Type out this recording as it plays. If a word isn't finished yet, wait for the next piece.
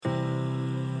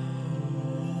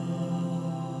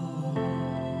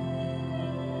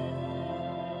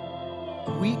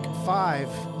Week 5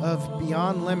 of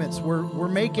Beyond Limits. We're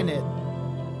making it.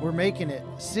 We're making it.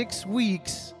 6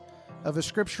 weeks of a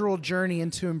scriptural journey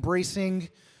into embracing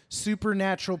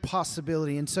supernatural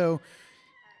possibility. And so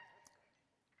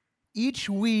each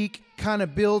week kind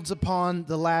of builds upon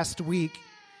the last week.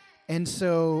 And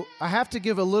so I have to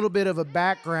give a little bit of a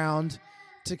background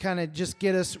to kind of just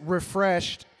get us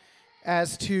refreshed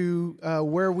as to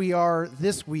where we are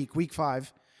this week, week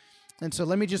 5. And so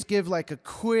let me just give like a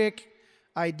quick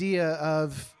idea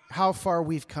of how far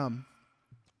we've come.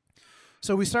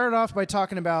 So we started off by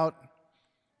talking about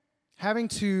having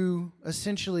to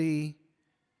essentially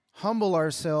humble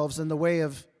ourselves in the way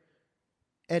of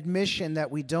admission that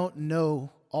we don't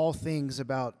know all things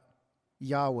about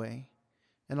Yahweh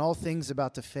and all things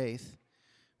about the faith.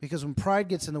 Because when pride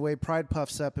gets in the way, pride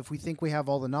puffs up. If we think we have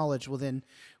all the knowledge, well then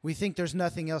we think there's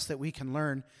nothing else that we can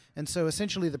learn. And so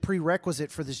essentially the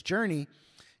prerequisite for this journey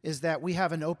is that we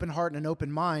have an open heart and an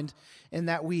open mind, and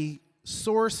that we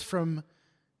source from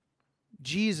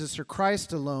Jesus or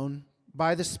Christ alone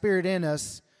by the Spirit in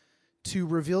us to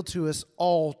reveal to us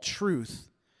all truth.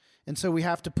 And so we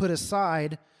have to put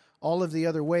aside all of the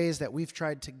other ways that we've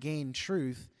tried to gain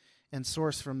truth and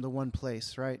source from the one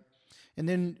place, right? And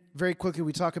then very quickly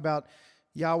we talk about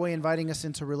Yahweh inviting us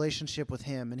into relationship with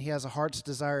Him, and He has a heart's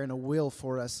desire and a will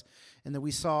for us. And that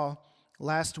we saw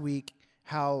last week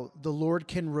how the Lord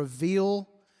can reveal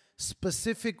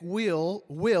specific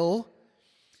will,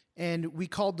 and we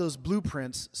called those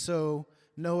blueprints. So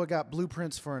Noah got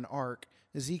blueprints for an ark.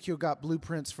 Ezekiel got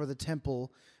blueprints for the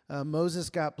temple. Moses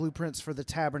got blueprints for the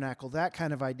tabernacle, that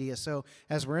kind of idea. So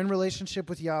as we're in relationship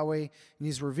with Yahweh and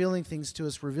He's revealing things to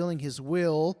us, revealing His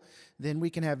will, then we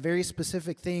can have very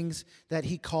specific things that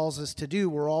He calls us to do.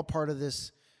 We're all part of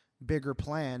this bigger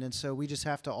plan. And so we just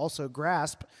have to also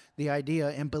grasp the idea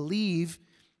and believe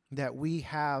that we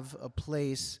have a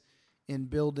place in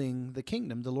building the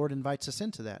kingdom. The Lord invites us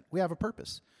into that. We have a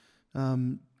purpose.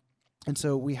 And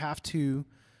so we have to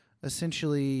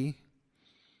essentially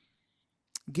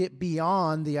get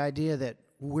beyond the idea that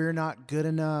we're not good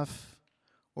enough,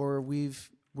 or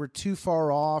we're too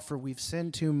far off, or we've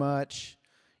sinned too much.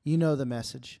 You know the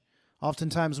message.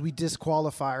 Oftentimes we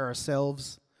disqualify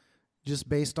ourselves just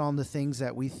based on the things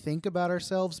that we think about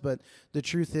ourselves, but the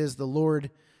truth is the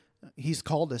Lord, He's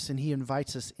called us and He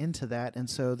invites us into that. And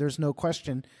so there's no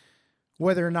question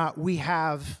whether or not we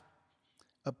have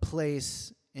a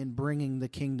place in bringing the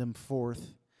kingdom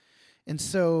forth. And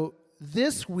so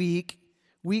this week,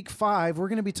 week 5, we're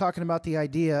going to be talking about the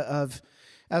idea of,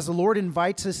 as the Lord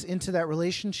invites us into that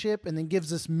relationship and then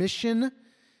gives us mission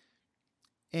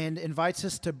and invites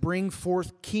us to bring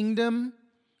forth kingdom,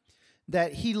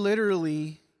 that He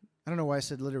literally, I don't know why I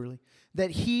said literally, that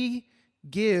He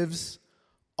gives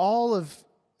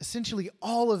essentially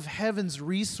all of heaven's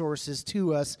resources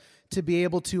to us to be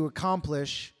able to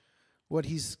accomplish what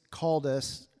He's called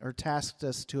us or tasked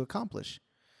us to accomplish.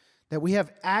 That we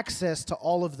have access to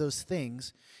all of those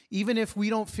things. Even if we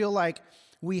don't feel like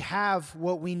we have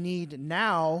what we need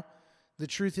now, the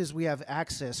truth is we have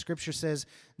access. Scripture says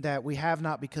that we have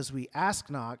not because we ask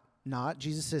not.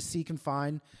 Jesus says, seek and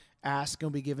find, ask and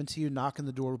will be given to you, knock and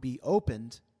the door will be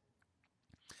opened.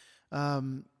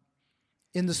 In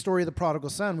the story of the prodigal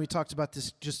son, we talked about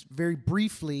this just very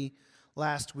briefly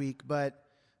last week, but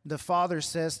the father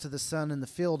says to the son in the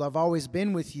field, I've always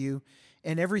been with you,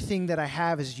 and everything that I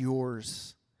have is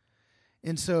yours.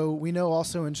 And so we know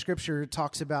also in Scripture it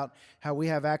talks about how we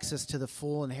have access to the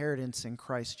full inheritance in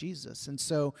Christ Jesus. And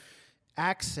so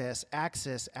access,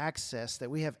 that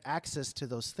we have access to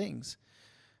those things.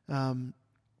 And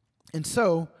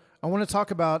so I want to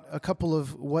talk about a couple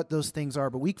of what those things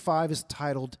are. But week 5 is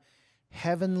titled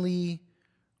Heavenly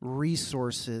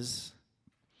Resources.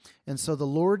 And so the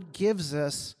Lord gives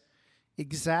us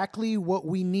exactly what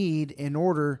we need in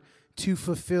order to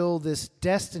fulfill this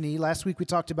destiny. Last week we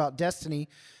talked about destiny,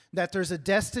 that there's a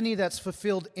destiny that's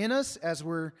fulfilled in us as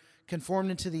we're conformed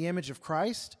into the image of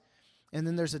Christ. And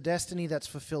then there's a destiny that's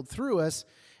fulfilled through us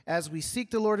as we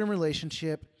seek the Lord in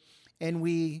relationship and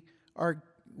we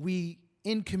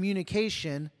in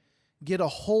communication get a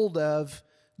hold of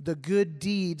the good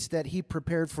deeds that He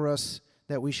prepared for us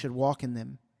that we should walk in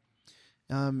them.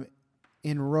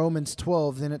 In Romans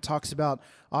 12, then it talks about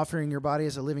offering your body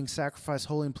as a living sacrifice,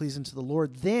 holy and pleasing to the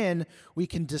Lord. Then we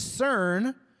can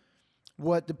discern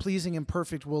what the pleasing and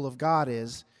perfect will of God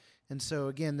is. And so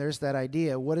again, there's that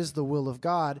idea. What is the will of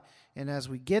God? And as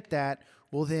we get that,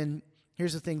 well then,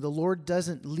 here's the thing. The Lord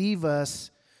doesn't leave us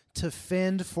to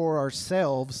fend for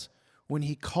ourselves when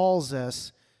He calls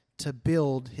us to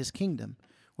build His kingdom.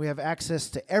 We have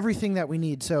access to everything that we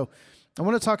need. So I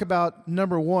want to talk about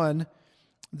number one,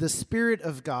 the Spirit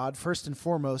of God, first and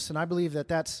foremost, and I believe that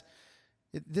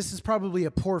this is probably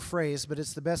a poor phrase, but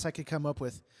it's the best I could come up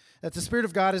with, that the Spirit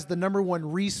of God is the number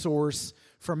one resource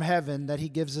from heaven that he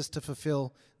gives us to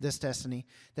fulfill this destiny,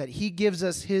 that he gives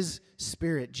us his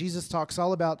Spirit. Jesus talks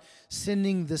all about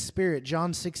sending the Spirit.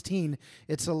 John 16,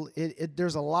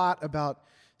 there's a lot about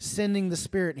sending the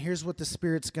Spirit, and here's what the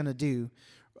Spirit's going to do.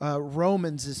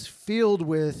 Romans is filled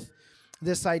with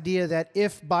this idea that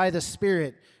if by the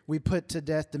Spirit we put to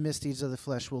death the misdeeds of the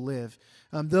flesh, will live.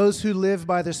 Those who live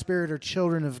by the Spirit are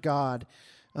children of God.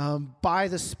 By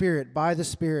the Spirit,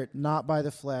 not by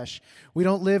the flesh. We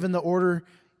don't live in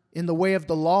the way of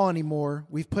the law anymore.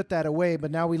 We've put that away,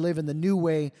 but now we live in the new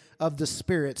way of the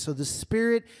Spirit. So the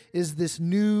Spirit is this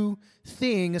new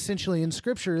thing, essentially, in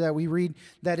Scripture that we read,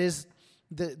 that is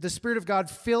the Spirit of God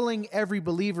filling every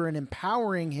believer and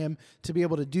empowering him to be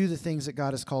able to do the things that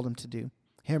God has called him to do.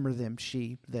 Him or them,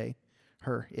 she, they,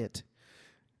 her, it.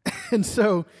 And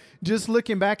so, just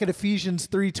looking back at Ephesians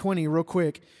 3:20 real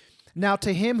quick. Now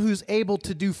to him who's able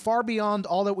to do far beyond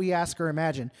all that we ask or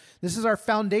imagine. This is our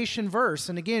foundation verse.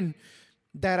 And again,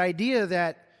 that idea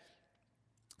that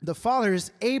the Father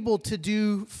is able to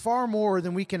do far more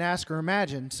than we can ask or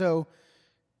imagine. So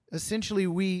essentially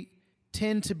we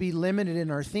tend to be limited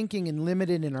in our thinking and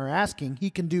limited in our asking. He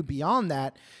can do beyond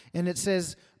that. And it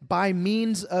says, by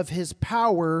means of his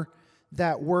power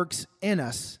that works in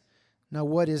us. Now,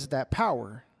 what is that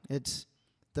power? It's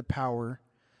the power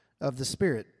of the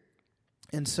Spirit.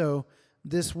 And so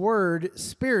this word,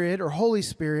 Spirit or Holy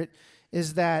Spirit,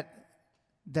 is that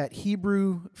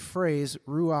Hebrew phrase,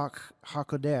 Ruach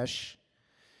HaKodesh,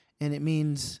 and it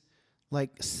means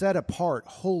like set apart.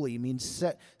 Holy means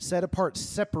set apart,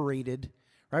 separated,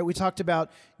 right? We talked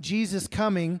about Jesus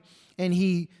coming and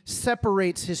he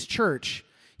separates his church.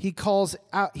 He calls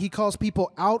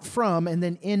people out from and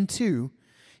then into.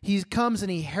 He comes and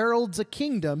he heralds a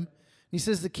kingdom. He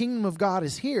says the kingdom of God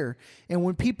is here. And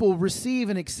when people receive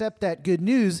and accept that good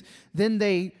news, then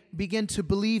they begin to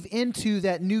believe into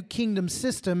that new kingdom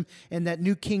system and that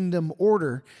new kingdom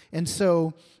order. And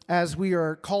so as we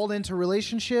are called into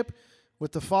relationship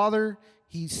with the Father,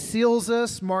 he seals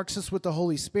us, marks us with the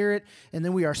Holy Spirit, and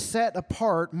then we are set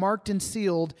apart, marked and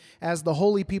sealed as the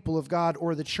holy people of God,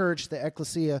 or the church, the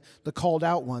ecclesia, the called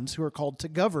out ones who are called to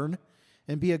govern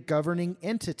and be a governing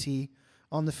entity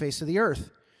on the face of the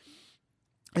earth.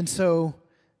 And so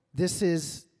this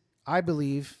is, I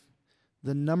believe,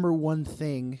 the number one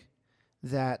thing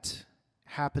that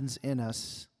happens in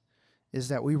us is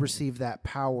that we receive that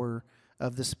power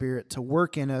of the Spirit to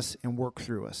work in us and work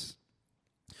through us.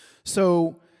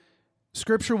 So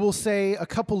Scripture will say a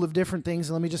couple of different things.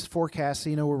 Let me just forecast so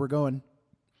you know where we're going.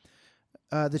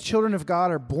 The children of God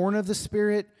are born of the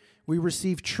Spirit. We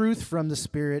receive truth from the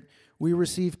Spirit. We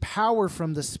receive power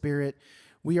from the Spirit.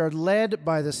 We are led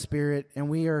by the Spirit, and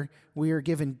we are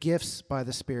given gifts by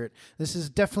the Spirit. This is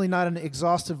definitely not an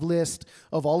exhaustive list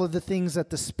of all of the things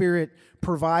that the Spirit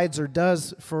provides or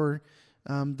does for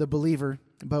the believer,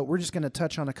 but we're just going to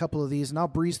touch on a couple of these, and I'll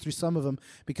breeze through some of them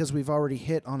because we've already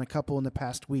hit on a couple in the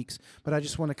past weeks. But I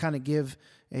just want to kind of give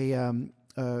a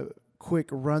quick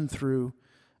run-through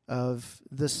of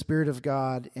the Spirit of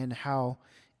God and how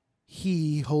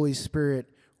He, Holy Spirit,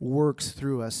 works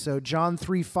through us. So John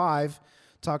 3:5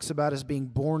 talks about us being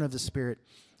born of the Spirit.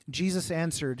 Jesus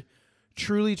answered,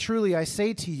 "Truly, truly, I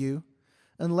say to you,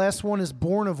 unless one is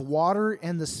born of water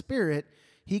and the Spirit,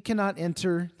 he cannot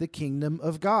enter the kingdom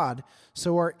of God."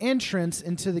 So our entrance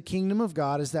into the kingdom of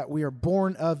God is that we are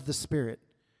born of the Spirit.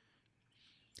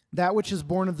 That which is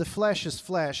born of the flesh is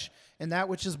flesh, and that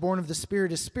which is born of the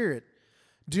Spirit is spirit.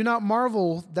 Do not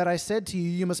marvel that I said to you,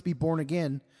 you must be born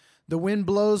again. The wind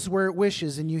blows where it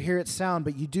wishes, and you hear its sound,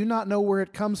 but you do not know where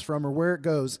it comes from or where it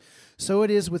goes. So it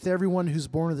is with everyone who's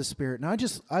born of the Spirit. Now,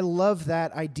 I love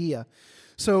that idea.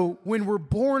 So when we're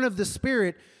born of the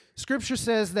Spirit, Scripture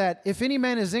says that if any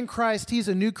man is in Christ, he's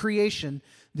a new creation.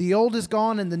 The old is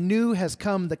gone and the new has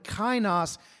come. The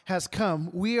kainos has come.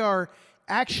 We are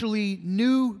actually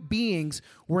new beings.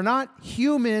 We're not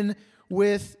human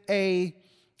with a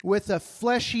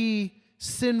fleshy,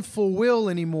 sinful will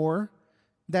anymore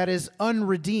that is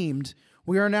unredeemed.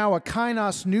 We are now a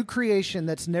kainos, new creation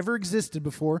that's never existed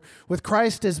before, with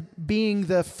Christ as being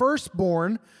the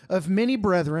firstborn of many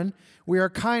brethren. We are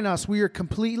kainos. We are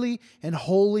completely and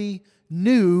wholly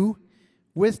new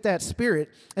with that Spirit.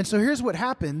 And so here's what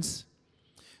happens,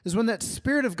 is when that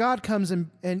Spirit of God comes and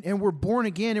we're born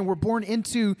again and we're born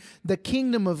into the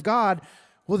kingdom of God,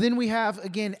 well, then we have,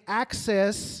 again,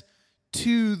 access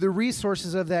to the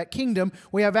resources of that kingdom.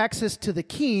 We have access to the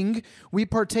king. We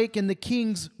partake in the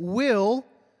king's will.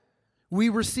 We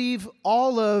receive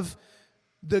all of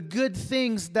the good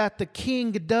things that the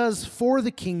king does for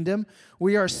the kingdom.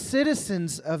 We are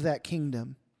citizens of that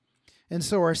kingdom. And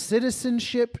so our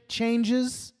citizenship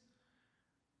changes.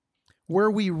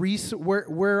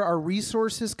 Where our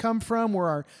resources come from, where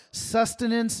our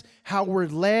sustenance, how we're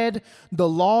led, the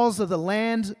laws of the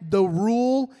land, the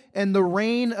rule and the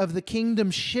reign of the kingdom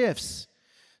shifts.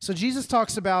 So Jesus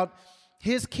talks about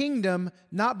his kingdom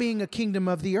not being a kingdom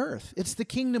of the earth. It's the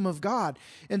kingdom of God.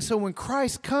 And so when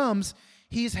Christ comes,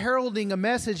 he's heralding a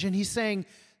message and he's saying,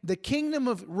 the kingdom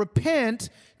of repent,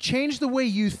 change the way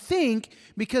you think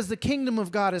because the kingdom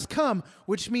of God has come,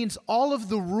 which means all of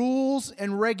the rules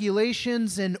and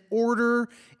regulations and order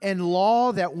and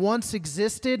law that once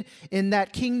existed in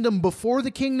that kingdom before the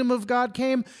kingdom of God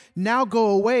came now go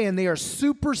away, and they are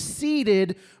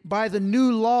superseded by the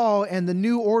new law and the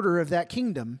new order of that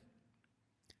kingdom.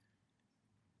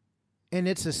 And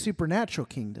it's a supernatural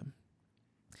kingdom.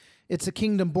 It's a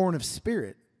kingdom born of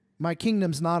spirit. My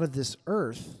kingdom's not of this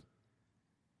earth.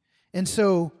 And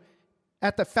so,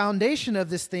 at the foundation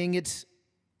of this thing, it's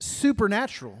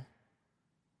supernatural.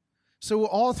 So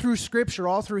all through Scripture,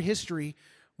 all through history,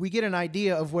 we get an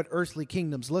idea of what earthly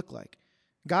kingdoms look like.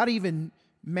 God even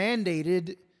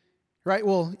mandated, right?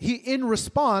 Well, in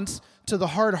response to the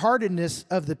hard-heartedness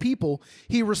of the people,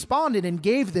 he responded and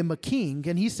gave them a king.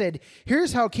 And he said,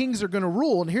 here's how kings are going to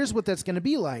rule, and here's what that's going to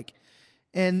be like.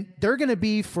 And they're going to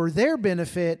be for their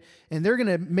benefit, and they're going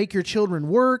to make your children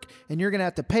work, and you're going to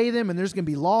have to pay them, and there's going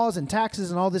to be laws and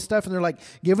taxes and all this stuff. And they're like,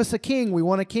 give us a king. We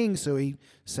want a king. So he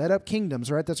set up kingdoms,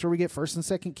 right? That's where we get 1st and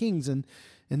 2nd Kings, and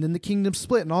then the kingdom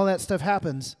split, and all that stuff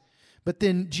happens. But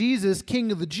then Jesus,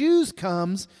 King of the Jews,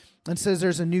 comes and says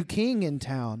there's a new king in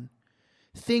town.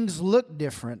 Things look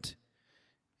different.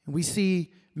 We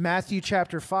see Matthew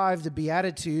chapter 5, the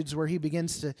Beatitudes, where he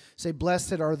begins to say,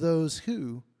 blessed are those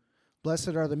who... Blessed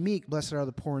are the meek, blessed are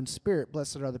the poor in spirit,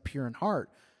 blessed are the pure in heart.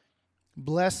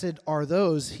 Blessed are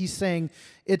those. He's saying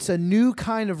it's a new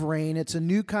kind of reign, it's a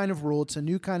new kind of rule, it's a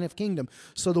new kind of kingdom.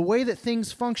 So the way that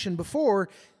things functioned before,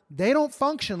 they don't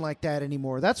function like that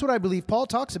anymore. That's what I believe Paul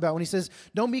talks about when he says,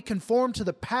 don't be conformed to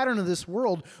the pattern of this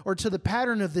world or to the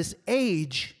pattern of this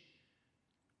age.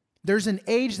 There's an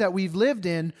age that we've lived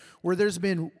in where there's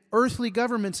been earthly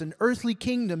governments and earthly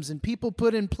kingdoms and people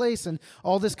put in place and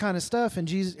all this kind of stuff. And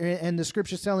Jesus and the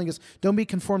Scripture's telling us, don't be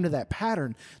conformed to that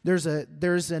pattern. There's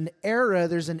an era,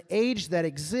 there's an age that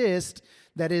exists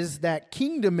that is that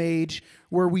kingdom age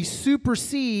where we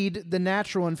supersede the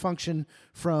natural and function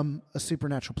from a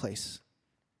supernatural place.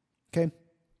 Okay?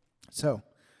 So,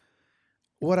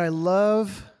 what I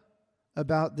love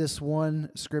about this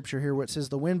one scripture here, where it says,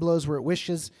 the wind blows where it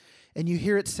wishes, and you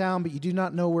hear its sound, but you do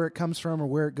not know where it comes from or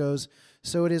where it goes.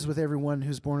 So it is with everyone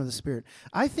who's born of the Spirit.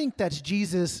 I think that's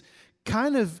Jesus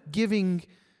kind of giving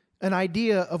an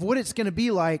idea of what it's going to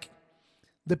be like,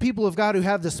 the people of God who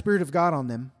have the Spirit of God on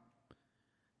them.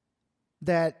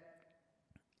 That,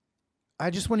 I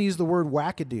just want to use the word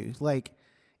wackadoo. Like,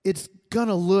 it's going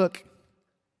to look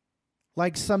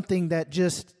like something that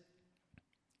just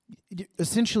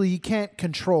essentially you can't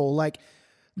control. Like,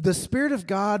 the Spirit of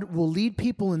God will lead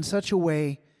people in such a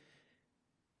way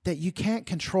that you can't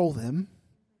control them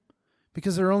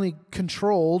because they're only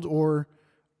controlled or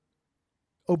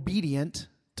obedient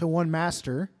to one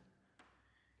master.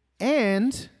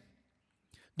 And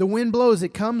the wind blows,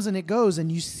 it comes and it goes,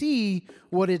 and you see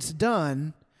what it's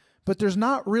done, but there's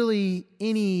not really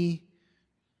any,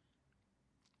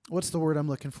 what's the word I'm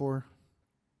looking for?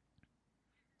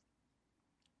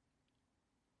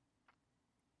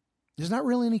 There's not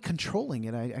really any controlling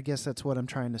it. I guess that's what I'm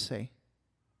trying to say.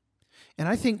 And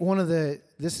I think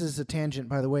this is a tangent,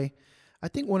 by the way, I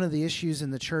think one of the issues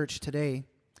in the church today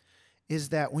is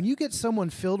that when you get someone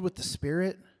filled with the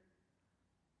Spirit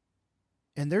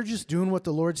and they're just doing what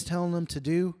the Lord's telling them to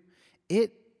do,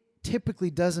 it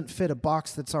typically doesn't fit a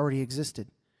box that's already existed.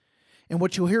 And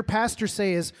what you'll hear pastors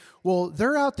say is, well,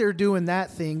 they're out there doing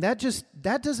that thing. That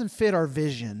doesn't fit our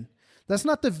vision. That's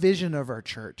not the vision of our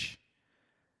church.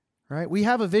 Right? We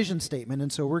have a vision statement,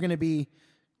 and so we're going to be,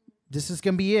 this is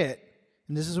going to be it,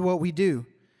 and this is what we do.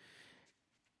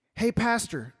 Hey,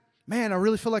 pastor, man, I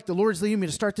really feel like the Lord's leading me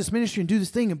to start this ministry and do this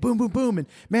thing, and boom, boom, boom, and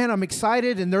man, I'm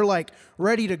excited, and they're like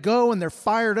ready to go, and they're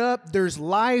fired up. There's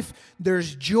life,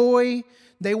 there's joy.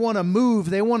 They want to move,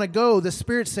 they want to go. The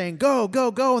Spirit's saying, go,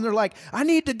 go, go, and they're like, I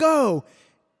need to go.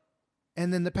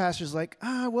 And then the pastor's like,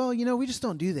 well, we just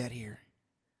don't do that here.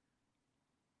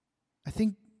 I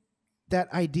think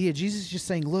that idea, Jesus is just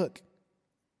saying, look,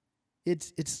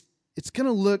 it's going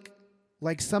to look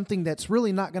like something that's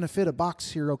really not going to fit a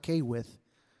box you're okay with.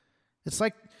 It's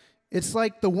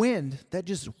like the wind that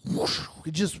just whoosh,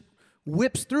 it just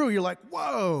whips through. You're like,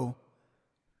 whoa.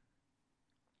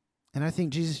 And I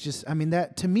think Jesus just,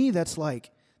 that to me,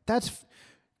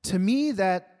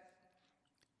 that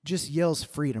just yells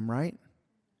freedom, right?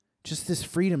 Just this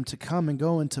freedom to come and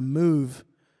go and to move.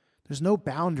 There's no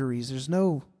boundaries. There's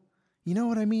no, you know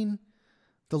what I mean?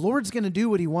 The Lord's going to do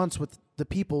what he wants with the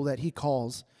people that he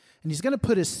calls. And he's going to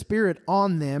put his Spirit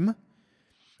on them.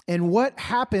 And what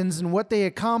happens and what they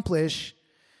accomplish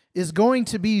is going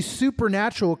to be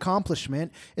supernatural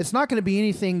accomplishment. It's not going to be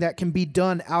anything that can be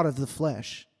done out of the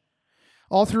flesh.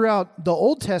 All throughout the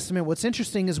Old Testament, what's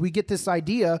interesting is we get this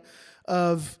idea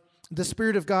of the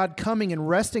Spirit of God coming and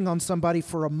resting on somebody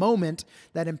for a moment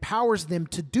that empowers them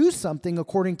to do something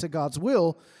according to God's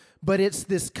will, but it's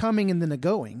this coming and then a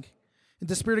going.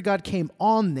 The Spirit of God came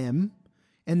on them,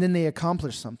 and then they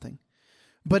accomplished something.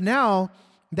 But now,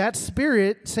 that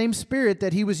Spirit, same Spirit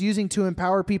that he was using to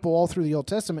empower people all through the Old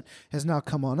Testament, has now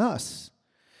come on us.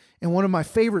 And one of my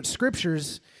favorite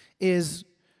scriptures is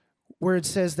where it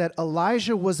says that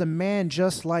Elijah was a man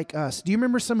just like us. Do you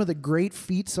remember some of the great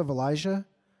feats of Elijah?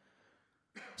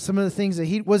 Some of the things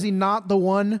that was he not the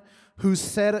one who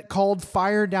called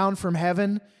fire down from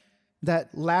heaven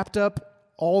that lapped up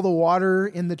all the water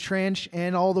in the trench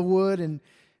and all the wood, and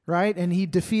right? And he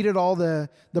defeated all the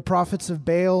prophets of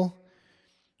Baal.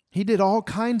 He did all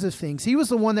kinds of things. He was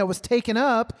the one that was taken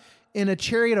up in a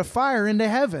chariot of fire into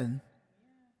heaven.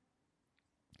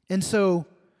 And so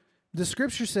the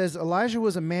scripture says Elijah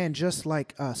was a man just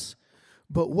like us.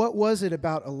 But what was it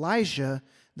about Elijah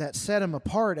that set him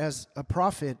apart as a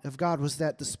prophet of God was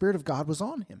that the Spirit of God was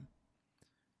on him.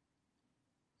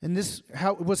 And this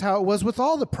was how it was with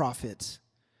all the prophets.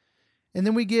 And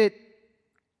then we get,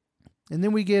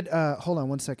 hold on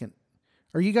one second.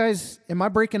 Are you guys, am I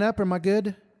breaking up? Am I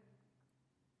good?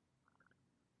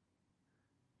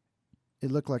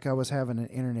 It looked like I was having an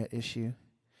internet issue.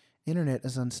 Internet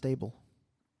is unstable.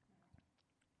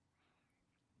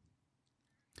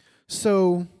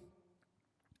 So,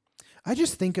 I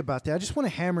just think about that. I just want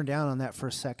to hammer down on that for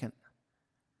a second.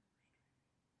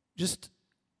 Just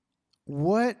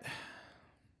what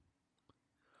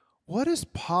is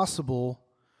possible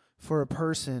for a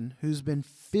person who's been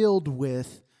filled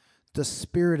with the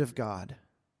Spirit of God?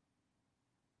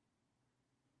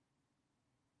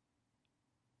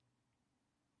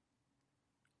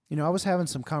 You know, I was having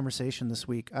some conversation this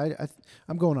week.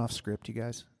 I'm going off script, you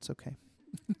guys. It's okay.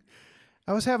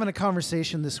 I was having a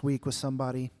conversation this week with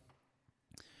somebody,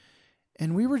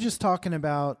 and we were just talking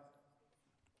about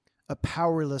a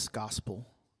powerless gospel.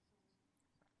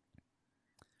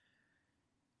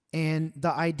 And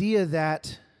the idea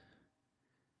that,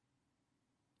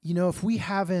 you know, if we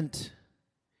haven't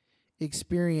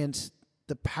experienced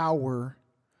the power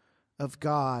of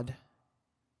God,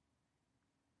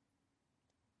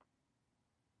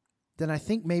 then I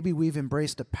think maybe we've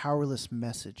embraced a powerless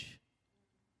message.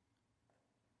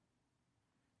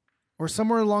 Or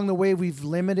somewhere along the way we've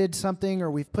limited something,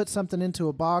 or we've put something into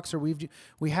a box, or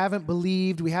we haven't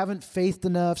believed, we haven't faithed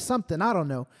enough, something, I don't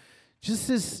know. Just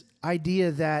this idea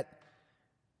that,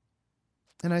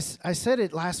 and I said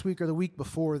it last week or the week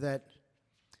before, that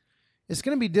it's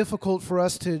going to be difficult for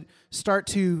us to start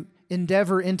to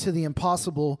endeavor into the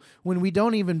impossible when we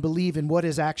don't even believe in what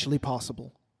is actually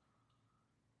possible.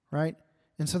 Right?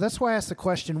 And so that's why I asked the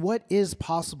question, what is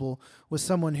possible with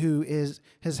someone who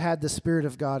has had the Spirit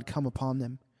of God come upon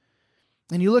them?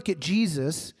 And you look at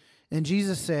Jesus, and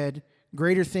Jesus said,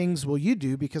 greater things will you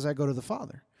do because I go to the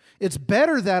Father. It's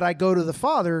better that I go to the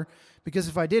Father, because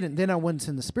if I didn't, then I wouldn't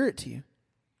send the Spirit to you.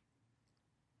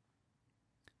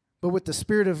 But with the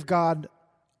Spirit of God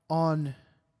on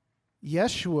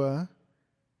Yeshua,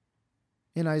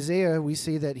 in Isaiah, we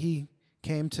see that he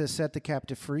came to set the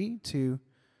captive free, to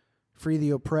free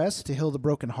the oppressed, to heal the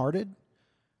brokenhearted,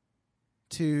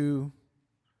 to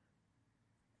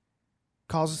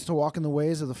cause us to walk in the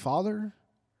ways of the Father,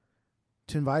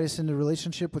 to invite us into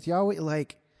relationship with Yahweh.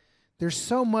 Like, there's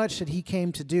so much that he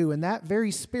came to do, and that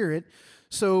very Spirit.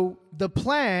 So the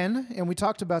plan, and we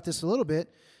talked about this a little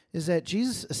bit, is that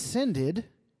Jesus ascended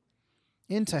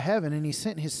into heaven, and he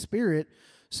sent his Spirit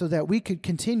so that we could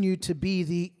continue to be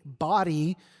the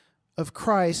body of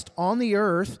Christ on the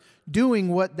earth, doing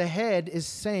what the head is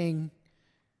saying,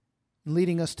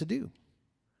 leading us to do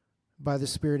by the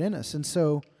Spirit in us. And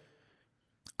so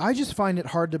I just find it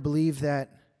hard to believe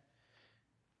that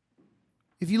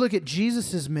if you look at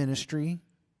Jesus' ministry,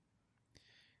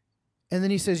 and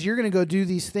then he says, you're going to go do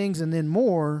these things and then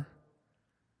more,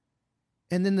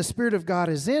 and then the Spirit of God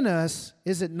is in us,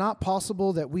 is it not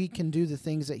possible that we can do the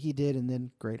things that he did and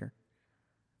then greater?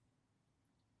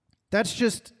 That's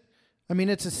just, I mean,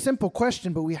 it's a simple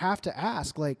question, but we have to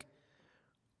ask, like,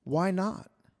 Why not?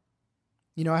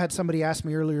 You know, I had somebody ask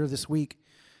me earlier this week,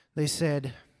 they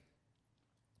said,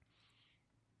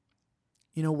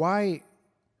 you know, why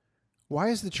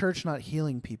is the church not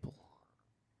healing people?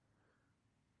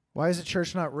 Why is the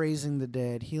church not raising the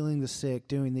dead, healing the sick,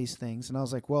 doing these things? And I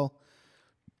was like, well,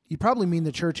 you probably mean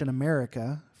the church in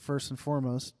America, first and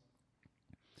foremost.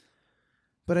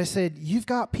 But I said, you've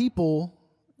got people,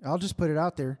 I'll just put it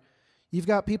out there, you've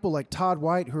got people like Todd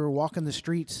White who are walking the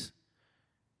streets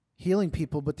healing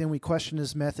people, but then we question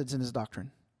his methods and his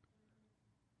doctrine.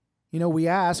 You know, we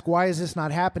ask, why is this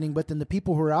not happening? But then the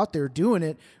people who are out there doing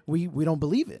it, we don't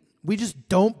believe it. We just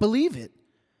don't believe it.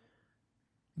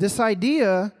 This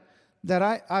idea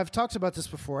that I've talked about this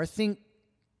before, I think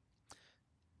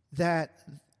that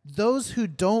those who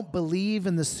don't believe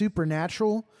in the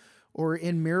supernatural or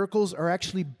in miracles are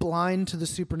actually blind to the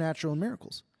supernatural and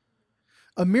miracles.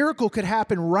 A miracle could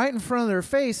happen right in front of their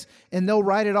face and they'll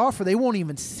write it off or they won't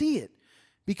even see it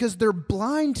because they're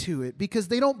blind to it, because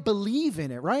they don't believe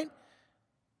in it, right?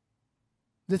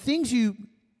 The things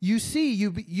you see,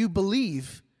 you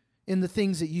believe in the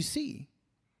things that you see.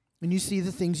 And you see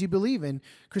the things you believe in.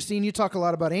 Christine, you talk a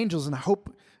lot about angels, and I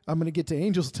hope I'm going to get to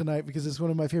angels tonight because it's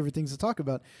one of my favorite things to talk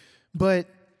about. But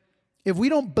if we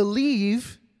don't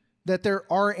believe that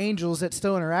there are angels that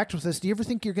still interact with us, do you ever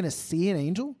think you're going to see an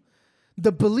angel?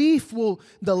 The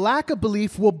lack of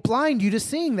belief will blind you to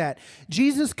seeing that.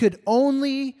 Jesus could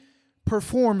only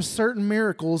perform certain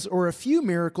miracles or a few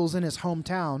miracles in his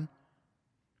hometown,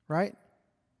 right?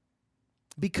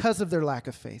 Because of their lack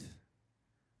of faith.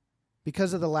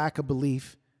 Because of the lack of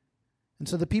belief. And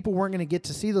so the people weren't going to get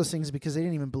to see those things because they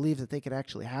didn't even believe that they could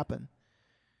actually happen.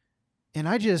 And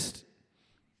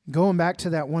going back to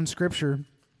that one scripture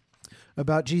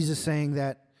about Jesus saying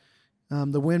that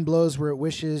the wind blows where it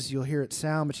wishes, you'll hear its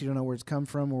sound, but you don't know where it's come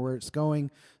from or where it's going.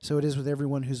 So it is with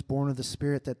everyone who's born of the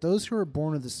Spirit, that those who are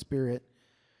born of the Spirit,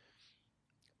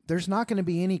 there's not going to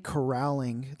be any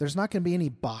corralling. There's not going to be any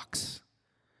box.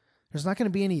 There's not going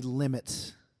to be any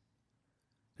limits.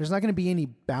 There's not going to be any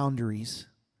boundaries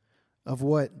of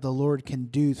what the Lord can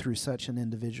do through such an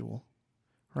individual,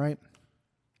 right?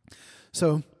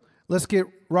 So let's get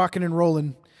rocking and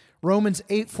rolling. Romans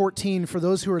 8:14, for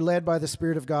those who are led by the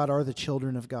Spirit of God are the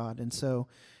children of God. And so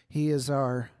he is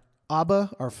our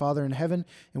Abba, our Father in heaven,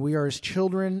 and we are his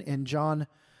children. In John,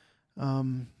 I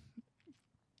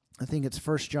think it's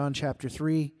 1 John chapter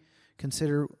 3,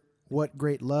 consider what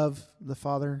great love the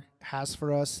Father has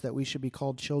for us, that we should be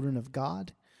called children of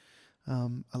God.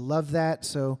 I love that.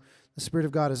 So the Spirit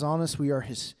of God is on us. We are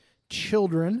his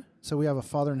children. So we have a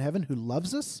Father in heaven who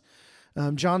loves us.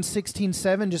 John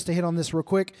 16:7, just to hit on this real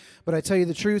quick. But I tell you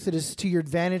the truth, it is to your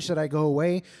advantage that I go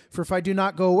away. For if I do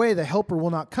not go away, the Helper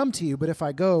will not come to you. But if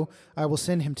I go, I will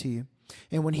send him to you.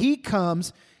 And when he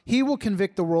comes, he will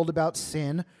convict the world about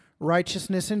sin,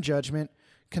 righteousness, and judgment.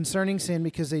 Concerning sin,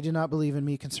 because they do not believe in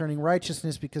me. Concerning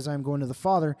righteousness, because I am going to the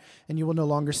Father, and you will no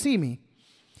longer see me.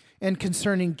 And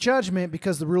concerning judgment,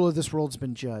 because the ruler of this world has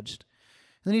been judged.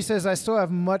 And then he says, I still have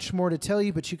much more to tell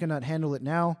you, but you cannot handle it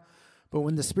now. But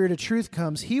when the Spirit of truth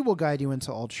comes, he will guide you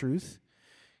into all truth.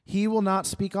 He will not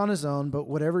speak on his own, but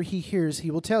whatever he hears,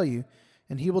 he will tell you.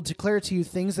 And he will declare to you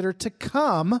things that are to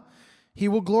come. He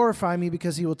will glorify me,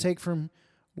 because he will take from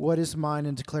what is mine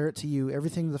and declare it to you.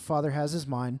 Everything the Father has is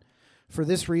mine. For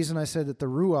this reason I said that the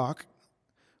Ruach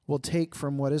will take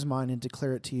from what is mine and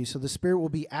declare it to you. So the Spirit will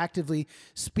be actively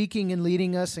speaking and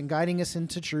leading us and guiding us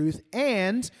into truth.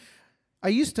 And I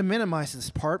used to minimize this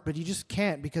part, but you just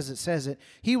can't because it says it.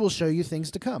 He will show you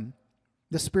things to come.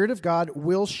 The Spirit of God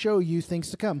will show you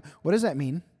things to come. What does that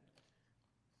mean?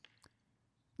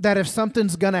 That if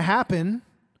something's going to happen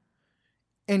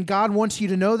and God wants you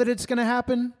to know that it's going to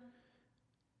happen,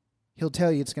 he'll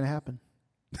tell you it's going to happen.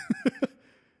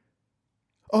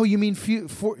 Oh, you mean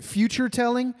future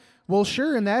telling? Well,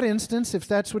 sure, in that instance, if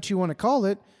that's what you want to call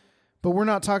it. But we're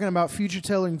not talking about future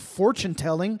telling, fortune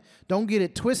telling. Don't get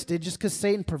it twisted. Just because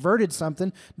Satan perverted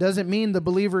something doesn't mean the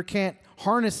believer can't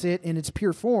harness it in its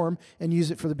pure form and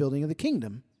use it for the building of the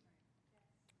kingdom.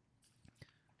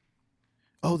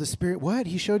 Oh, the Spirit, what?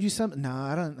 He showed you something? No,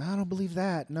 I don't believe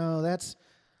that. No,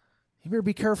 you better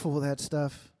be careful with that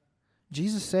stuff.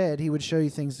 Jesus said he would show you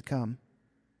things to come.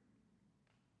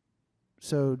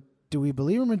 So do we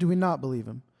believe him or do we not believe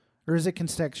him? Or is it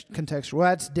contextual? Well,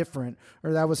 that's different.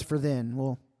 Or that was for then.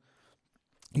 Well,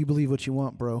 you believe what you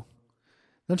want, bro.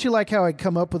 Don't you like how I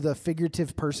come up with a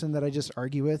figurative person that I just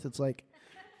argue with? It's like,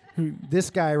 this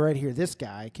guy right here, this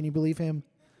guy. Can you believe him?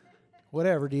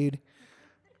 Whatever, dude.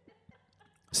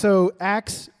 So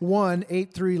Acts 1,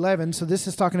 8 through 11, so this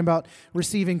is talking about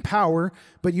receiving power,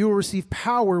 but you will receive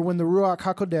power when the Ruach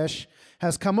HaKodesh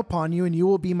has come upon you, and you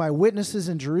will be my witnesses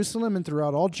in Jerusalem and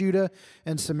throughout all Judah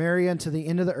and Samaria and to the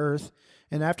end of the earth.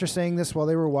 And after saying this, while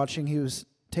they were watching, he was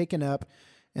taken up,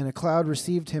 and a cloud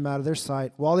received him out of their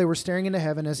sight. While they were staring into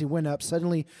heaven as he went up,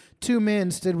 suddenly 2 men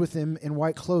stood with him in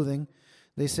white clothing.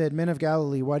 They said, "Men of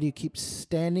Galilee, why do you keep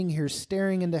standing here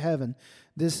staring into heaven?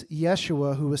 This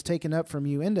Yeshua who was taken up from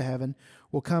you into heaven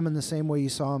will come in the same way you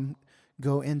saw him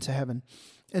go into heaven."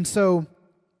 And so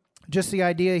just the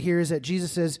idea here is that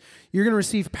Jesus says, you're going to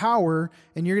receive power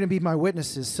and you're going to be my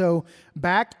witnesses. So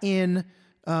back in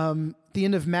the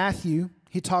end of Matthew,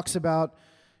 he talks about,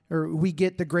 or we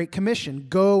get the Great Commission.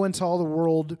 Go into all the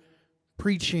world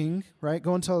preaching, right?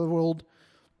 Go into all the world,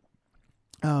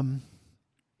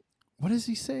 what does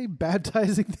he say?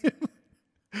 Baptizing them.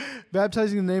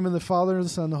 Baptizing in the name of the Father, and the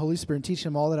Son, and the Holy Spirit, and teach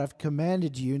them all that I've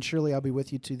commanded you, and surely I'll be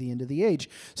with you to the end of the age.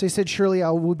 So he said, surely I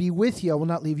will be with you. I will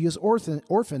not leave you as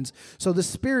orphans. So the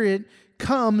Spirit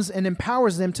comes and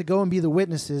empowers them to go and be the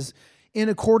witnesses in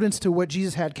accordance to what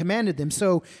Jesus had commanded them.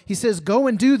 So he says, go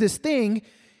and do this thing.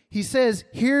 He says,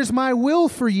 here's my will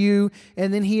for you,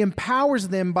 and then he empowers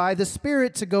them by the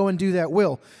Spirit to go and do that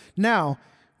will. Now,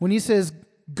 when he says,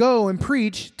 go and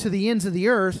preach to the ends of the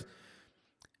earth,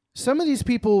 some of these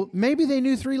people, maybe they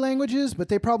knew 3 languages, but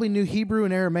they probably knew Hebrew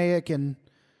and Aramaic and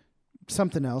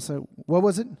something else. What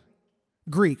was it?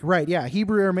 Greek, right, yeah,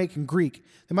 Hebrew, Aramaic, and Greek.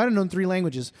 They might have known 3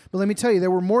 languages. But let me tell you,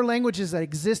 there were more languages that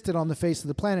existed on the face of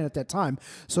the planet at that time.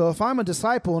 So if I'm a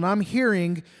disciple and I'm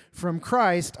hearing from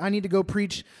Christ, I need to go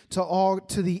preach to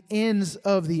the ends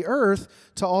of the earth,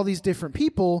 to all these different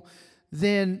people,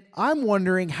 then I'm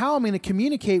wondering how I'm going to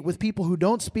communicate with people who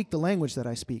don't speak the language that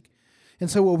I speak. And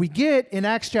so what we get in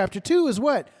Acts chapter 2 is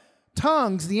what?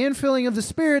 Tongues, the infilling of the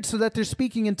Spirit so that they're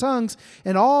speaking in tongues.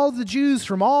 And all the Jews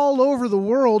from all over the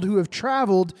world who have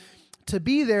traveled to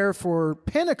be there for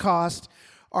Pentecost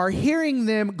are hearing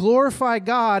them glorify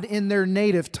God in their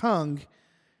native tongue.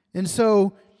 And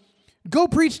so go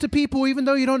preach to people even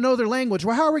though you don't know their language.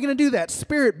 Well, how are we going to do that?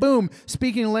 Spirit, boom,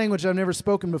 speaking a language I've never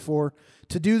spoken before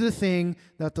to do the thing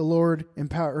that the Lord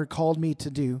called me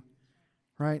to do,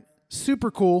 right?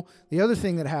 Super cool. The other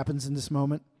thing that happens in this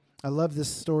moment, I love this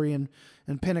story in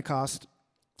Pentecost.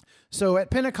 So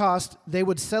at Pentecost, they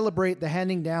would celebrate the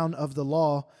handing down of the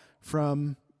law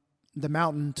from the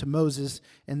mountain to Moses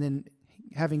and then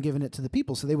having given it to the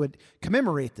people. So they would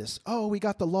commemorate this. Oh, we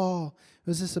got the law. It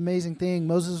was this amazing thing.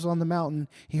 Moses was on the mountain.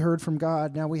 He heard from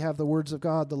God. Now we have the words of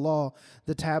God, the law,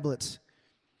 the tablets.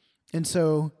 And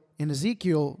so in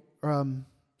Ezekiel,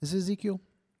 is it Ezekiel?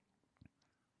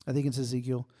 I think it's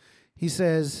Ezekiel. He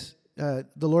says, the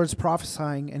Lord's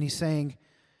prophesying, and he's saying,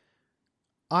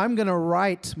 I'm going to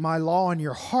write my law on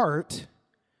your heart.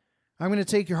 I'm going to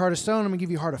take your heart of stone. I'm going to give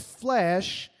you a heart of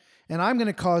flesh, and I'm going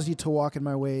to cause you to walk in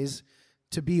my ways,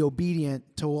 to be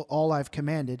obedient to all I've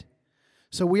commanded.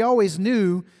 So we always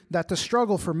knew that the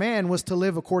struggle for man was to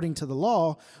live according to the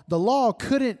law. The law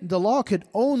could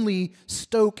only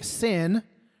stoke sin,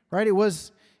 right?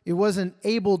 It wasn't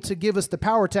able to give us the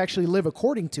power to actually live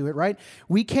according to it, right?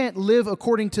 We can't live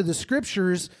according to the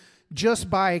Scriptures just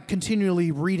by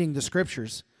continually reading the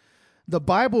Scriptures. The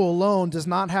Bible alone does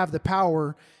not have the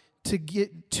power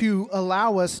to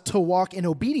allow us to walk in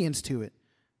obedience to it.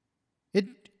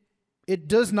 It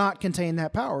does not contain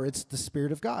that power. It's the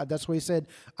Spirit of God. That's why he said,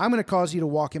 I'm going to cause you to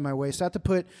walk in my way. So I have to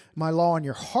put my law on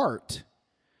your heart.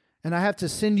 And I have to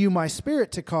send you my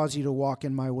Spirit to cause you to walk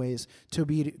in my ways, to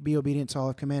be obedient to all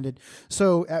I've commanded.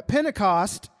 So at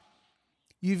Pentecost,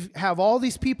 you have all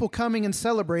these people coming and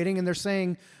celebrating, and they're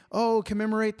saying, oh,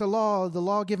 commemorate the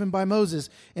law given by Moses.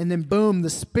 And then boom, the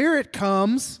Spirit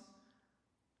comes.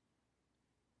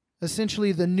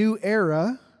 Essentially the new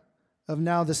era of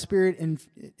now the Spirit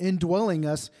indwelling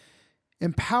us,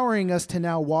 empowering us to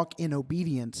now walk in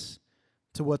obedience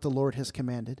to what the Lord has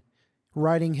commanded,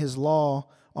 writing his law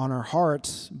on our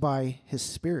hearts by his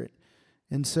Spirit.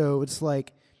 And so it's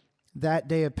like that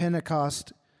day of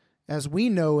Pentecost, as we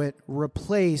know it,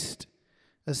 replaced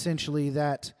essentially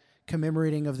that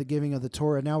commemorating of the giving of the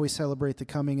Torah. Now we celebrate the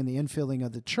coming and the infilling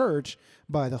of the church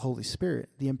by the Holy Spirit,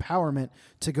 the empowerment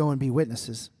to go and be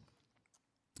witnesses.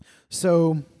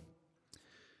 So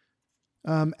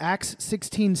Acts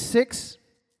 16:6,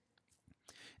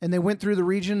 and they went through the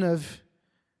region of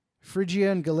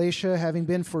Phrygia and Galatia, having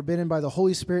been forbidden by the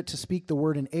Holy Spirit to speak the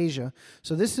word in Asia.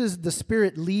 So this is the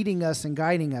Spirit leading us and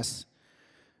guiding us.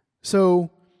 So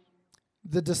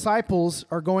the disciples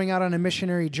are going out on a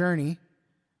missionary journey.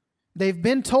 They've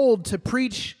been told to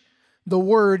preach the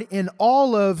word in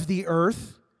all of the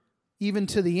earth, even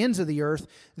to the ends of the earth.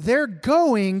 They're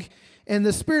going, and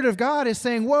the Spirit of God is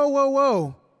saying, whoa, whoa,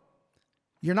 whoa.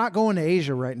 You're not going to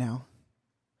Asia right now.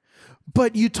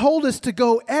 But you told us to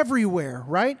go everywhere,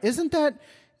 right? Isn't that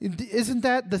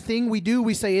the thing we do?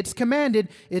 We say it's commanded.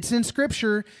 It's in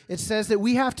Scripture. It says that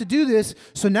we have to do this.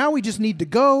 So now we just need to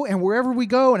go, and wherever we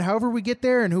go and however we get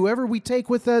there and whoever we take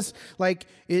with us, like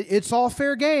it's all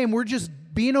fair game. We're just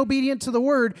being obedient to the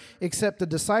word, except the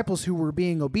disciples who were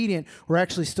being obedient were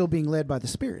actually still being led by the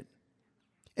Spirit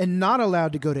and not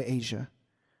allowed to go to Asia.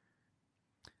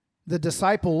 The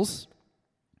disciples,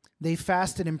 they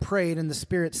fasted and prayed, and the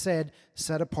Spirit said,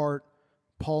 set apart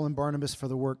Paul and Barnabas for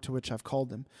the work to which I've called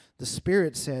them. The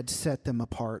Spirit said, set them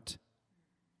apart.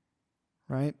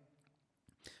 Right?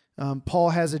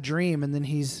 Paul has a dream, and then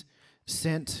he's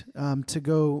sent to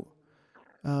go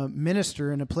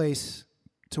minister in a place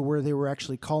to where they were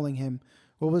actually calling him.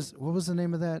 What was the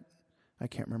name of that? I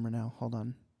can't remember now. Hold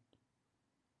on.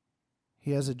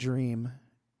 He has a dream,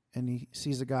 and he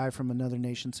sees a guy from another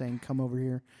nation saying, come over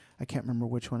here. I can't remember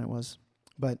which one it was.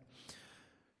 But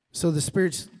so the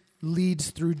Spirit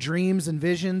leads through dreams and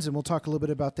visions, and we'll talk a little bit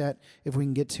about that if we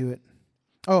can get to it.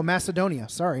 Oh, Macedonia,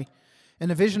 sorry. And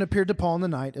a vision appeared to Paul in the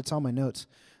night. It's on my notes.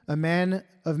 A man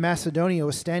of Macedonia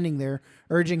was standing there,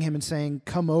 urging him and saying,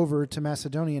 come over to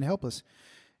Macedonia and help us.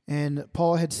 And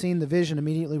Paul had seen the vision.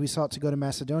 Immediately we sought to go to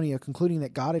Macedonia, concluding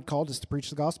that God had called us to preach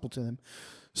the gospel to them.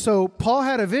 So Paul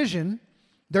had a vision.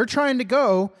 They're trying to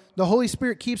go. The Holy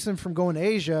Spirit keeps them from going to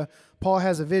Asia. Paul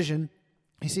has a vision.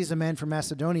 He sees a man from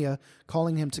Macedonia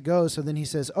calling him to go. So then he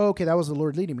says, oh, okay, that was the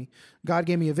Lord leading me. God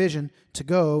gave me a vision to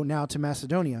go now to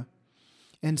Macedonia.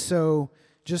 And so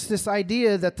just this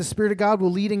idea that the Spirit of God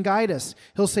will lead and guide us.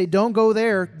 He'll say, don't go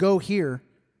there, go here.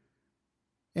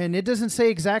 And it doesn't say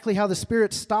exactly how the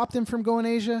Spirit stopped them from going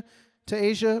to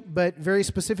Asia, but very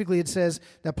specifically it says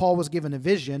that Paul was given a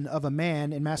vision of a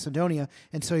man in Macedonia,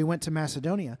 and so he went to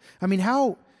Macedonia. I mean,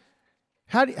 how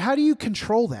do you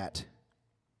control that?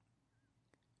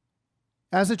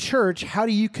 As a church, how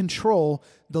do you control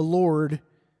the Lord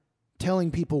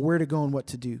telling people where to go and what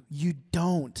to do? You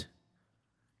don't.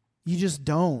 You just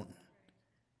don't.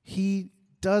 He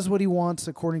does what he wants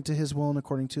according to his will and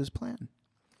according to his plan.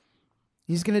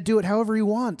 He's going to do it however he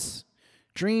wants.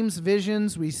 Dreams,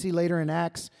 visions, we see later in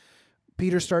Acts,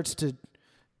 Peter starts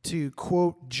to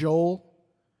quote Joel.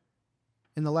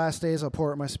 In the last days, I'll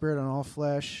pour out my Spirit on all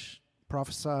flesh,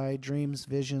 prophesy, dreams,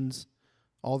 visions,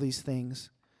 all these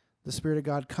things. The Spirit of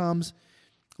God comes.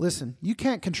 Listen, you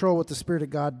can't control what the Spirit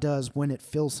of God does when it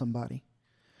fills somebody.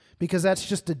 Because that's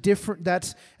just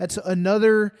that's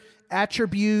another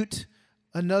attribute,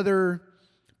 another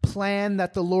plan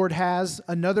that the Lord has,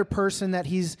 another person that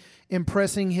he's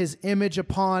impressing his image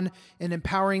upon and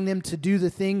empowering them to do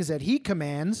the things that he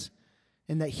commands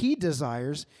and that he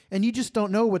desires. And you just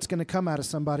don't know what's going to come out of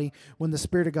somebody when the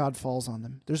Spirit of God falls on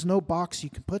them. There's no box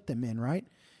you can put them in, right?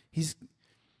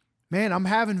 Man, I'm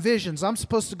having visions. I'm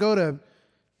supposed to go to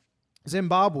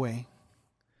Zimbabwe.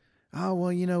 Oh,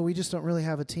 well, we just don't really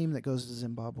have a team that goes to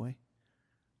Zimbabwe.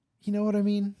 You know what I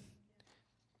mean?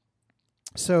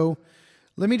 So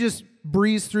let me just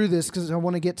breeze through this because I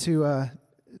want to get to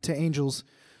angels.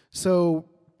 So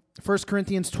 1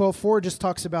 Corinthians 12:4 just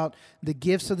talks about the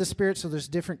gifts of the Spirit. So there's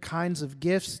different kinds of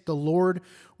gifts. The Lord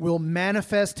will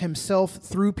manifest himself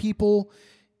through people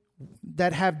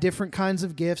that have different kinds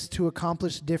of gifts to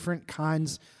accomplish different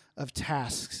kinds of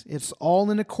tasks. It's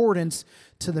all in accordance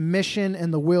to the mission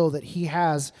and the will that he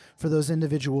has for those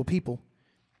individual people.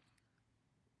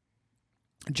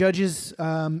 Judges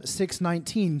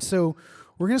 6:19. So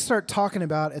we're going to start talking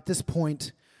about at this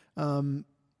point.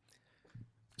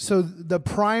 So the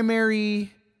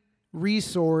primary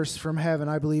resource from heaven,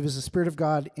 I believe, is the Spirit of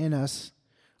God in us,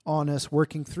 on us,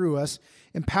 working through us,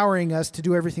 empowering us to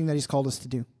do everything that he's called us to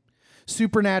do.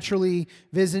 Supernaturally,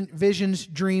 visions,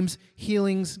 dreams,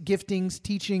 healings, giftings,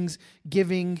 teachings,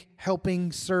 giving,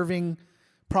 helping, serving,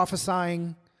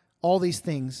 prophesying, all these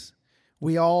things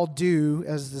we all do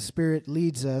as the Spirit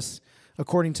leads us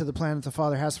according to the plan that the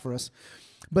Father has for us.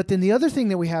 But then the other thing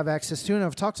that we have access to, and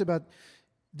I've talked about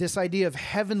this idea of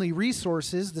heavenly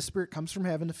resources, the Spirit comes from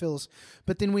heaven to fill us,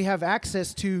 but then we have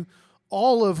access to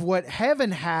all of what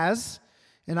heaven has.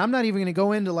 And I'm not even going to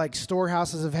go into like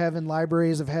storehouses of heaven,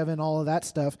 libraries of heaven, all of that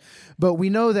stuff. But we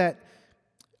know that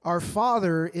our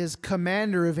Father is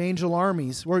commander of angel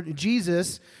armies. Or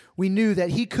Jesus, we knew that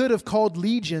he could have called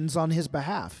legions on his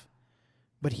behalf.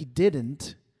 But he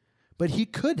didn't. But he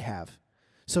could have.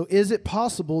 So is it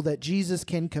possible that Jesus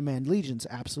can command legions?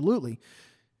 Absolutely.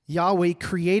 Yahweh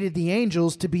created the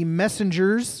angels to be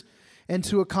messengers and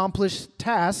to accomplish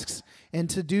tasks. and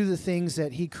to do the things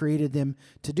that he created them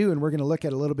to do. And we're going to look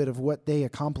at a little bit of what they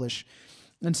accomplish.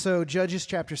 And so Judges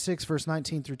chapter 6, verse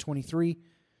 19 through 23.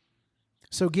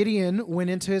 So Gideon went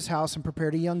into his house and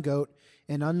prepared a young goat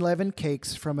and unleavened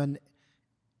cakes from an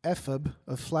ephah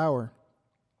of flour.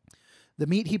 The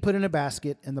meat he put in a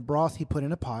basket, and the broth he put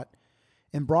in a pot,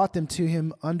 and brought them to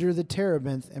him under the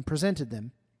terebinth and presented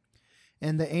them.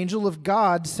 And the angel of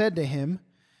God said to him,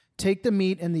 take the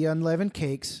meat and the unleavened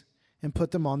cakes and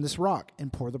put them on this rock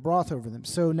and pour the broth over them.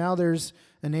 So now there's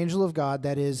an angel of God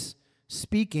that is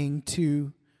speaking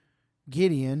to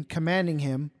Gideon, commanding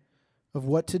him of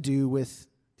what to do with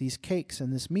these cakes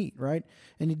and this meat, right?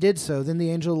 And he did so. Then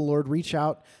the angel of the Lord reached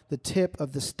out the tip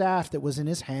of the staff that was in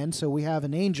his hand. So we have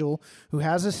an angel who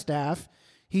has a staff.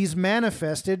 He's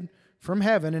manifested from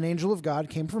heaven. An angel of God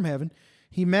came from heaven.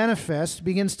 He manifests,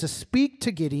 begins to speak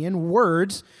to Gideon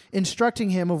words,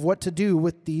 instructing him of what to do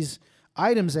with these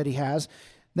items that he has.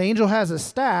 The angel has a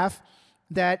staff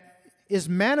that is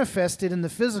manifested in the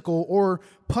physical or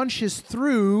punches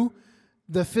through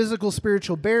the physical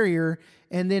spiritual barrier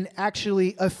and then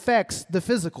actually affects the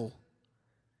physical.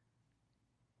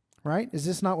 Right? Is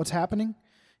this not what's happening?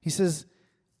 He says,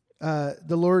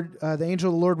 the angel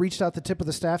of the Lord reached out the tip of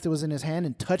the staff that was in his hand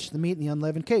and touched the meat and the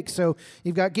unleavened cakes. So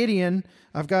you've got Gideon,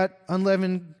 I've got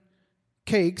unleavened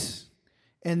cakes,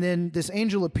 and then this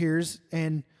angel appears,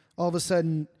 and all of a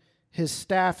sudden his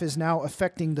staff is now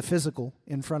affecting the physical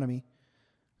in front of me.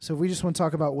 So if we just want to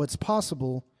talk about what's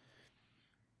possible.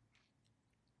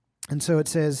 And so it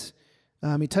says,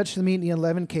 he touched the meat and the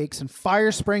unleavened cakes, and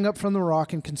fire sprang up from the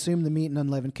rock and consumed the meat and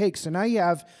unleavened cakes. So now you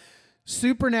have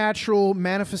supernatural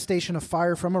manifestation of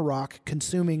fire from a rock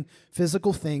consuming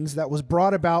physical things that was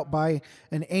brought about by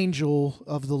an angel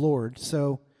of the Lord.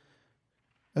 So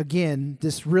again,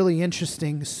 this really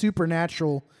interesting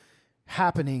supernatural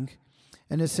happening.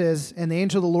 And it says, and the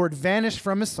angel of the Lord vanished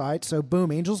from his sight. So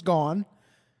boom, angel's gone.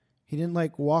 He didn't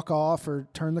like walk off or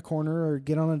turn the corner or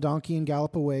get on a donkey and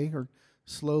gallop away or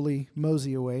slowly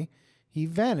mosey away. He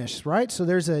vanished, right? So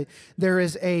there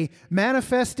is a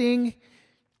manifesting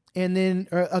and then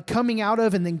a coming out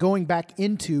of and then going back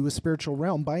into a spiritual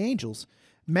realm by angels.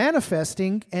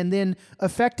 Manifesting and then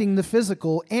affecting the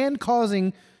physical and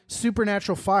causing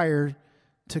supernatural fire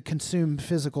to consume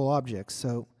physical objects.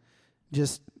 So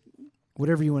just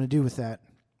whatever you want to do with that.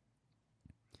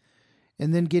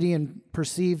 And then Gideon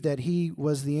perceived that he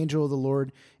was the angel of the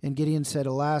Lord. And Gideon said,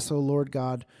 alas, O Lord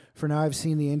God, for now I've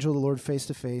seen the angel of the Lord face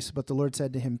to face. But the Lord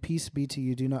said to him, peace be to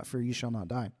you, do not fear, you shall not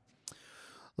die.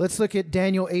 Let's look at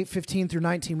Daniel 8:15 through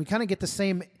 19. We kind of get the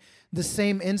same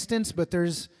instance, but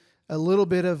there's a little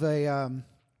bit of a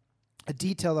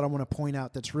detail that I want to point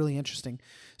out that's really interesting.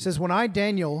 It says, when I,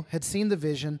 Daniel, had seen the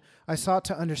vision, I sought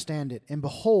to understand it. And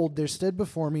behold, there stood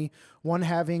before me one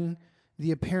having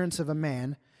the appearance of a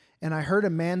man. And I heard a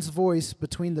man's voice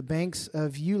between the banks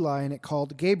of Ulai, and it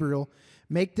called, Gabriel,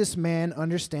 make this man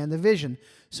understand the vision.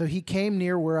 So he came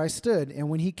near where I stood. And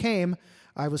when he came,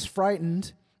 I was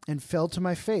frightened and fell to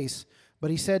my face. But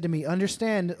he said to me,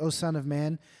 understand, O son of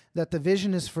man, that the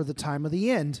vision is for the time of the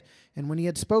end. And when he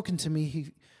had spoken to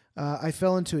me, I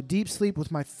fell into a deep sleep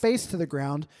with my face to the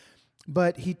ground.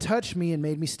 But he touched me and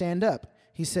made me stand up.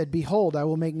 He said, behold, I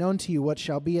will make known to you what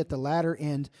shall be at the latter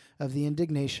end of the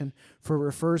indignation, for it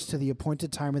refers to the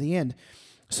appointed time of the end.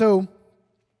 So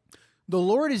the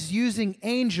Lord is using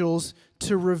angels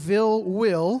to reveal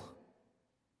will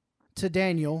to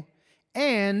Daniel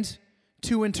and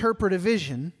to interpret a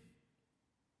vision.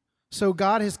 So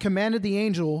God has commanded the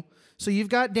angel. So you've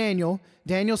got Daniel.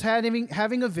 Daniel's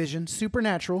having a vision,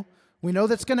 supernatural. We know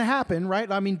that's going to happen,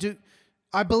 right? I mean,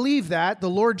 I believe that. The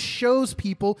Lord shows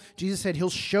people. Jesus said he'll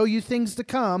show you things to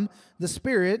come, the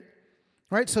Spirit,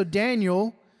 right? So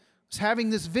Daniel is having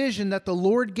this vision that the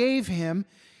Lord gave him.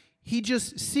 He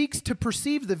just seeks to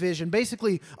perceive the vision.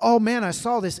 Basically, oh man, I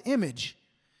saw this image.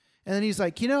 And then he's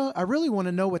like, I really want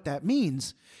to know what that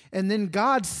means. And then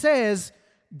God says,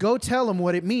 go tell him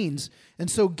what it means.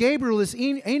 And so Gabriel, this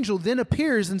angel, then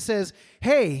appears and says,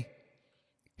 hey,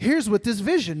 here's what this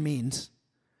vision means.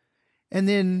 And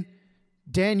then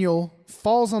Daniel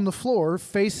falls on the floor,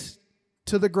 face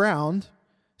to the ground,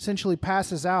 essentially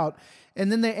passes out.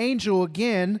 And then the angel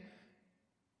again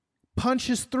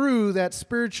punches through that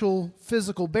spiritual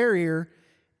physical barrier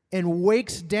and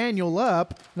wakes Daniel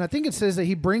up. And I think it says that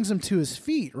he brings him to his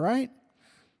feet, right?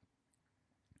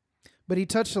 But he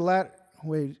touched the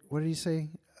wait, what did he say?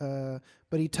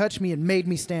 But he touched me and made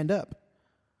me stand up.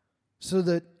 So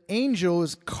the angel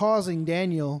is causing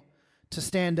Daniel to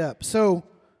stand up. So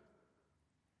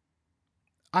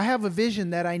I have a vision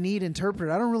that I need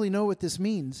interpreted. I don't really know what this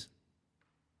means.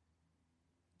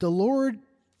 The Lord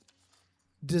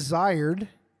desired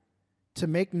to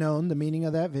make known the meaning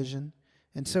of that vision,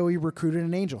 and so he recruited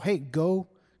an angel. Hey, go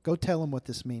tell him what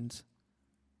this means.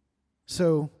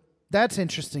 So that's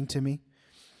interesting to me.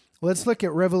 Let's look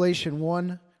at Revelation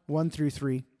 1 through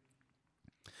 3.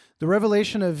 The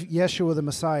revelation of Yeshua the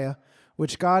Messiah,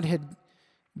 which God had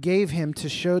gave him to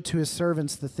show to his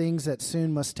servants the things that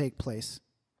soon must take place.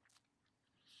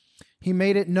 He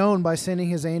made it known by sending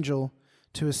his angel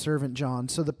to his servant John.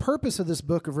 So the purpose of this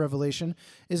book of Revelation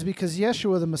is because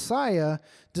Yeshua the Messiah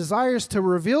desires to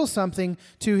reveal something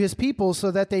to his people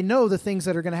so that they know the things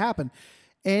that are going to happen.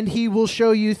 And he will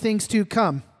show you things to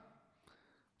come.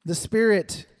 The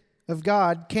Spirit of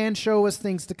God can show us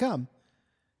things to come.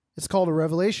 It's called a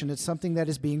revelation. It's something that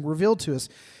is being revealed to us.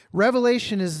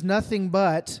 Revelation is nothing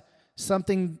but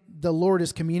something the Lord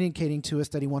is communicating to us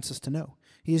that he wants us to know.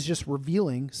 He is just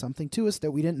revealing something to us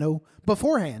that we didn't know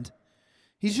beforehand.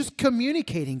 He's just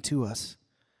communicating to us,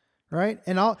 right?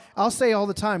 And I'll say all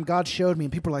the time, God showed me,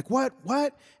 and people are like, what?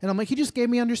 And I'm like, he just gave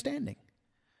me understanding.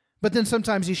 But then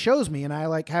sometimes he shows me, and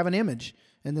I have an image,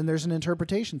 and then there's an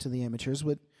interpretation to the image. Here's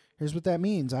what that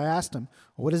means. I asked him,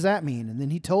 what does that mean? And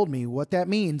then he told me what that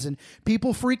means. And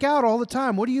people freak out all the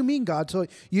time. What do you mean, God? So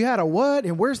you had a what?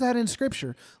 And where's that in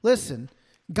Scripture? Listen,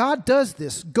 God does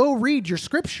this. Go read your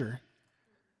Scripture.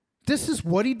 This is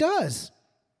what he does.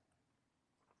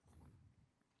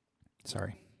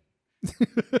 Sorry.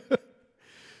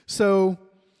 So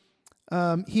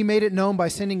he made it known by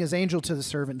sending his angel to the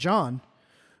servant John,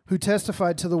 who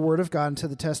testified to the word of God and to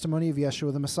the testimony of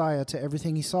Yeshua the Messiah, to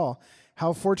everything he saw.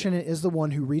 How fortunate is the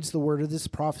one who reads the word of this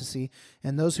prophecy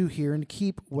and those who hear and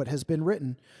keep what has been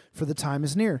written, for the time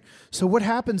is near. So what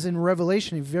happens in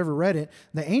Revelation, if you've ever read it,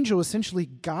 the angel essentially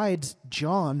guides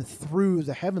John through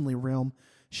the heavenly realm,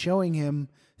 showing him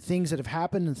things that have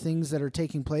happened and things that are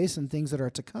taking place and things that are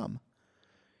to come.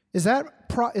 Is that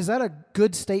a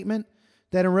good statement,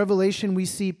 that in Revelation we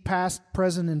see past,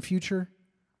 present, and future?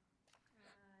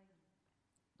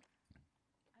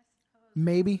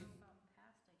 Maybe.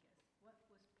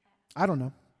 I don't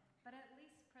know. But at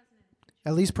least present and future.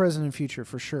 At least present and future,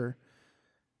 for sure.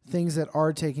 Things that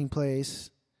are taking place,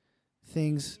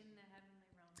 things. In the heavenly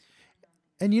realm.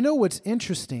 And you know what's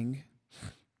interesting?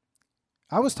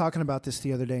 I was talking about this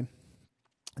the other day,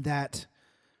 that,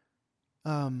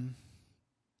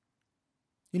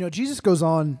 Jesus goes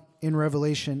on in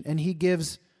Revelation and he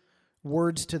gives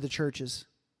words to the churches.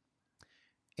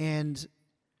 And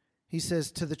he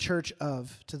says, to the church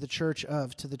of, to the church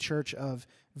of, to the church of.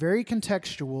 Very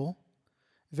contextual,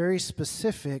 very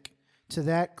specific to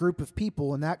that group of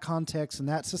people in that context, in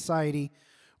that society,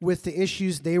 with the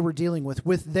issues they were dealing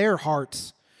with their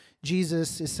hearts.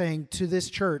 Jesus is saying to this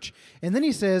church. And then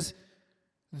he says,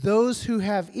 those who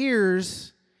have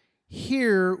ears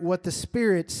hear what the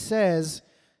Spirit says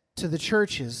to the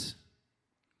churches.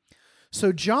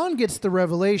 So John gets the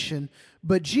revelation,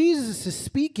 but Jesus is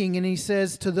speaking and he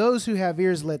says, to those who have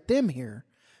ears, let them hear.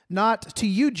 Not to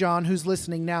you, John, who's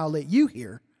listening now, let you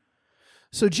hear.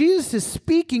 So Jesus is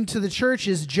speaking to the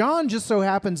churches. John just so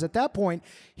happens at that point,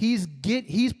 he's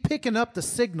picking up the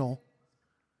signal.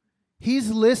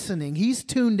 He's listening. He's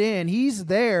tuned in. He's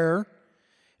there.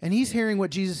 And he's hearing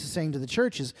what Jesus is saying to the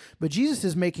churches. But Jesus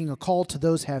is making a call to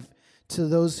those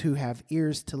who have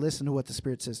ears to listen to what the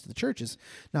Spirit says to the churches.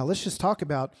 Now, let's just talk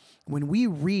about when we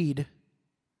read.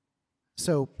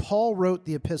 So Paul wrote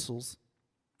the epistles.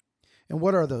 And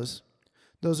what are those?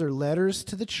 Those are letters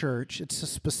to the church. It's a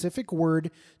specific word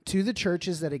to the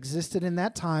churches that existed in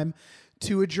that time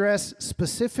to address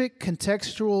specific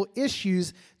contextual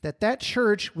issues that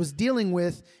church was dealing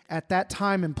with at that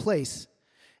time and place.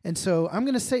 And so I'm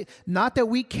going to say, not that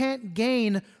we can't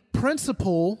gain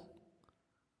principle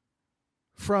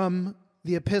from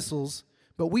the epistles,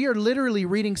 but we are literally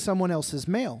reading someone else's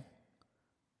mail.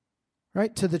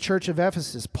 Right? To the church of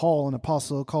Ephesus, Paul, an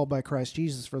apostle called by Christ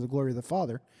Jesus for the glory of the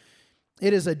Father.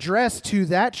 It is addressed to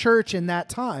that church in that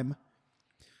time.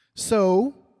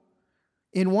 So,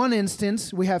 in one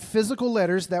instance, we have physical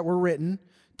letters that were written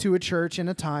to a church in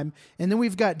a time. And then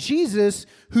we've got Jesus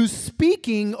who's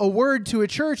speaking a word to a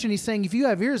church. And he's saying, if you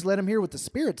have ears, let him hear what the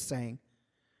Spirit's saying.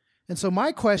 And so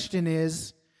my question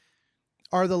is,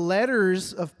 are the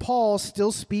letters of Paul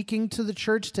still speaking to the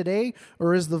church today?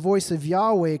 Or is the voice of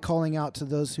Yahweh calling out to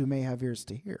those who may have ears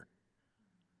to hear?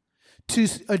 To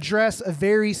address a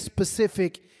very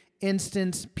specific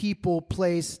instance, people,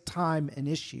 place, time, and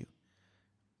issue.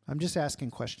 I'm just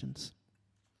asking questions.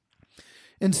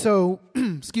 And so,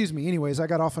 anyways, I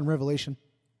got off on Revelation.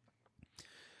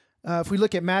 If we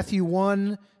look at Matthew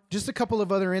 1, just a couple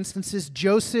of other instances.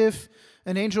 Joseph,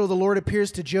 an angel of the Lord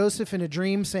appears to Joseph in a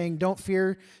dream saying, don't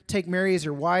fear, take Mary as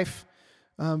your wife.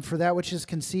 For that which is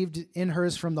conceived in her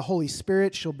is from the Holy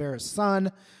Spirit. She'll bear a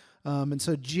son. And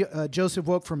so Joseph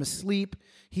woke from his sleep.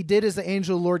 He did as the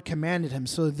angel of the Lord commanded him.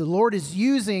 So the Lord is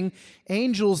using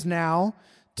angels now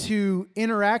to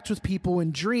interact with people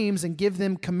in dreams and give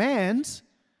them commands,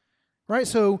 right?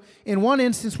 So in one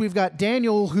instance, we've got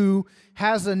Daniel who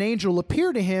has an angel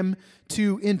appear to him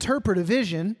to interpret a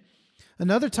vision.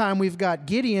 Another time, we've got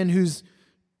Gideon who's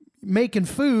making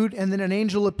food, and then an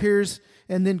angel appears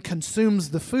and then consumes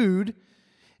the food.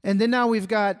 And then now we've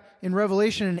got, in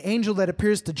Revelation, an angel that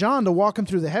appears to John to walk him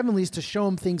through the heavenlies to show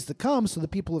him things to come so the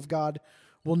people of God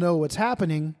will know what's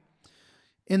happening.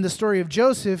 In the story of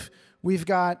Joseph, we've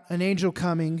got an angel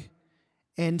coming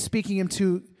and speaking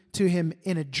to him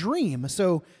in a dream.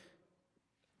 So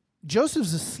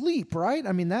Joseph's asleep, right?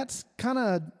 I mean, that's kind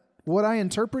of what I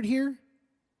interpret here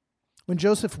when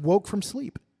Joseph woke from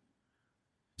sleep.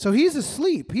 So he's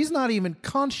asleep. He's not even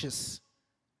conscious.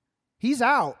 He's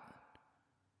out.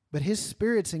 But his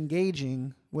spirit's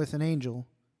engaging with an angel,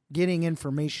 getting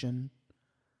information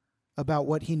about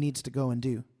what he needs to go and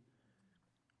do.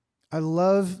 I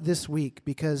love this week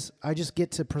because I just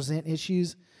get to present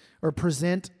issues or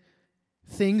present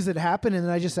things that happen, and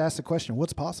then I just ask the question,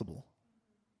 what's possible?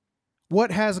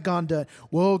 What has gone done?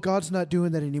 Well, God's not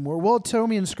doing that anymore. Well, tell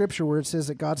me in Scripture where it says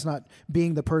that God's not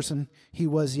being the person he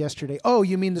was yesterday. Oh,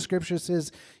 you mean the Scripture says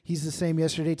he's the same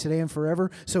yesterday, today, and forever?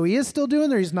 So he is still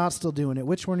doing it or he's not still doing it?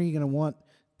 Which one are you going to want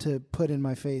to put in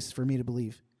my face for me to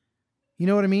believe? You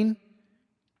know what I mean?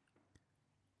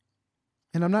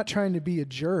 And I'm not trying to be a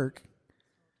jerk.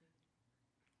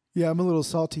 Yeah, I'm a little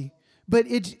salty. But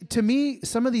to me,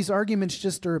 some of these arguments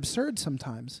just are absurd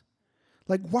sometimes.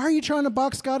 Like, why are you trying to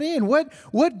box God in? What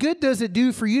good does it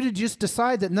do for you to just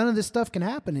decide that none of this stuff can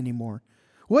happen anymore?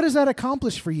 What does that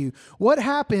accomplish for you? What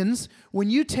happens when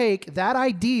you take that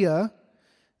idea,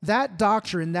 that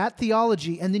doctrine, that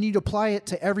theology, and then you'd apply it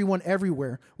to everyone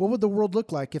everywhere? What would the world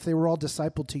look like if they were all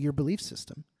discipled to your belief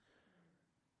system?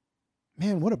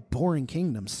 Man, what a boring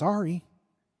kingdom. Sorry.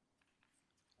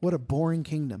 What a boring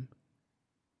kingdom.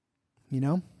 You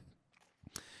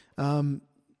know?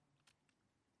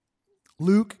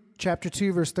 Luke chapter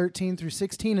 2, verse 13 through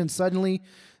 16, and suddenly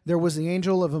there was the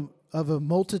angel of a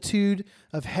multitude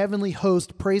of heavenly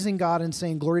hosts praising God and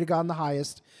saying, glory to God in the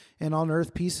highest, and on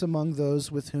earth peace among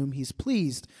those with whom he's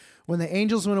pleased. When the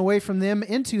angels went away from them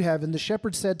into heaven, the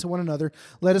shepherds said to one another,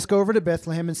 let us go over to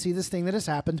Bethlehem and see this thing that has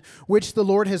happened, which the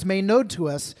Lord has made known to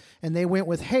us. And they went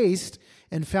with haste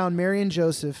and found Mary and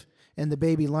Joseph and the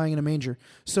baby lying in a manger.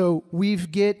 So we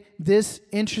get this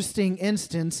interesting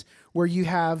instance where you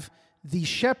have the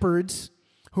shepherds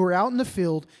who are out in the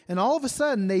field, and all of a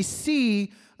sudden they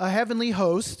see a heavenly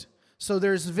host. So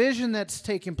there's vision that's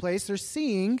taking place. They're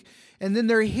seeing, and then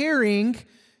they're hearing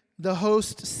the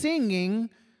host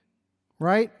singing,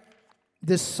 right,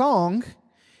 this song.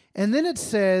 And then it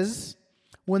says,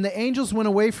 when the angels went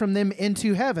away from them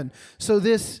into heaven. So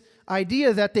this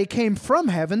idea that they came from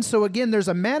heaven. So again, there's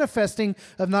a manifesting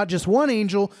of not just one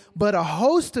angel, but a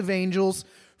host of angels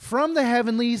from the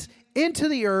heavenlies into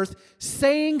the earth,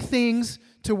 saying things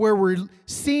to where we're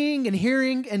seeing and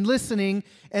hearing and listening,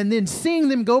 and then seeing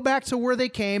them go back to where they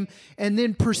came, and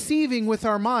then perceiving with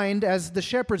our mind, as the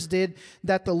shepherds did,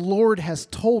 that the Lord has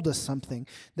told us something,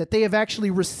 that they have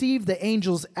actually received the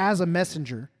angels as a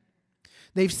messenger.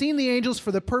 They've seen the angels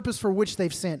for the purpose for which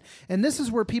they've sent. And this is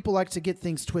where people like to get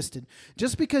things twisted.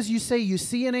 Just because you say you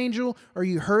see an angel, or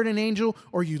you heard an angel,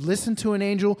 or you listened to an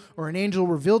angel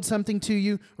revealed something to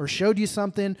you, or showed you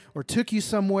something, or took you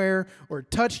somewhere, or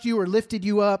touched you, or lifted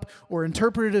you up, or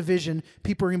interpreted a vision,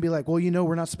 people are going to be like, well,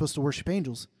 we're not supposed to worship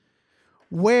angels.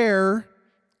 Where,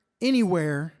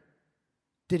 anywhere,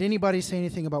 did anybody say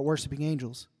anything about worshiping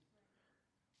angels?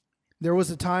 There was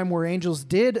a time where angels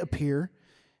did appear,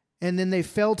 and then they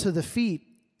fell to the feet,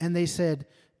 and they said,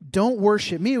 don't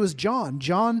worship me. It was John.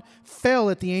 John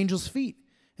fell at the angel's feet.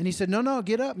 And he said, no,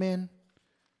 get up, man.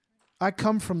 I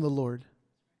come from the Lord.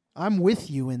 I'm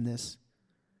with you in this.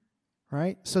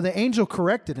 Right? So the angel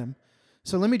corrected him.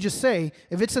 So let me just say,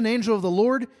 if it's an angel of the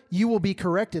Lord, you will be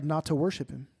corrected not to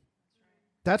worship him.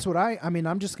 That's what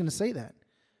I'm just going to say that.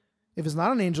 If it's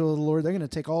not an angel of the Lord, they're going to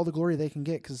take all the glory they can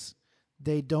get because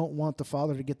they don't want the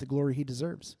Father to get the glory he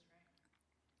deserves.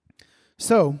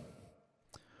 So,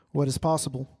 what is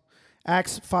possible?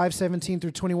 Acts 5:17 through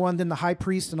 21, then the high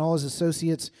priest and all his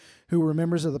associates who were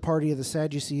members of the party of the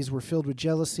Sadducees were filled with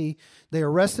jealousy. They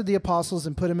arrested the apostles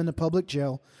and put them in the public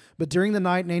jail. But during the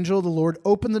night, an angel of the Lord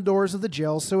opened the doors of the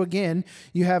jail. So again,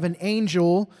 you have an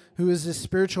angel who is this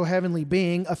spiritual heavenly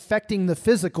being affecting the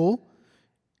physical,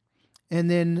 and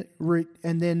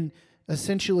then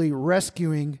essentially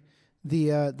rescuing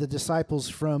the disciples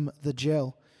from the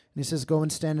jail. And he says, go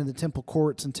and stand in the temple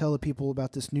courts and tell the people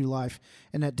about this new life.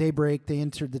 And at daybreak, they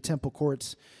entered the temple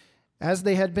courts as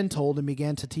they had been told and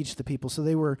began to teach the people. So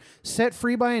they were set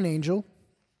free by an angel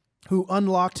who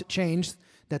unlocked chains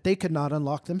that they could not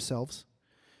unlock themselves.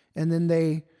 And then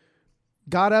they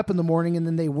got up in the morning, and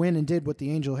then they went and did what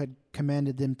the angel had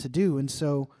commanded them to do. And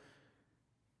so,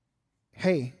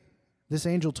 hey, this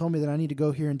angel told me that I need to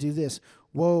go here and do this.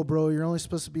 Whoa, bro, you're only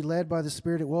supposed to be led by the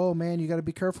Spirit. Whoa, man, you got to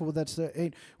be careful with that stuff.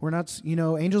 Hey, we're not,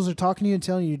 angels are talking to you and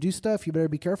telling you to do stuff. You better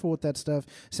be careful with that stuff.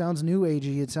 Sounds new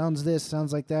agey. It sounds this,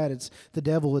 sounds like that. It's the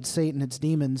devil, it's Satan, it's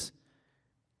demons.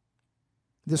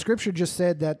 The scripture just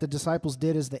said that the disciples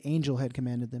did as the angel had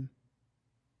commanded them.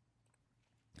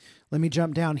 Let me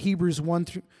jump down. Hebrews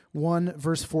 1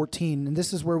 verse 14. And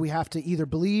this is where we have to either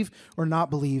believe or not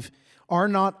believe. Are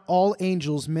not all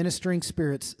angels ministering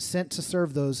spirits sent to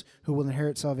serve those who will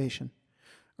inherit salvation?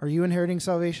 Are you inheriting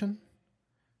salvation?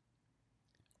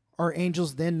 Are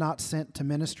angels then not sent to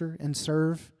minister and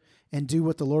serve and do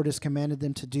what the Lord has commanded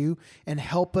them to do and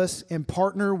help us and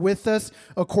partner with us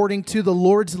according to the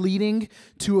Lord's leading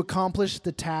to accomplish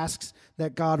the tasks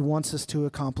that God wants us to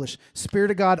accomplish?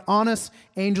 Spirit of God on us,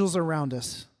 angels around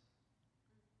us.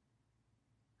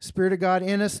 Spirit of God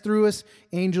in us, through us,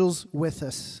 angels with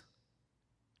us.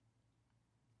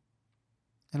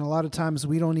 And a lot of times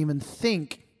we don't even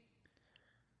think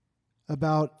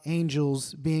about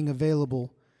angels being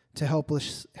available to help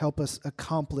us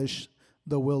accomplish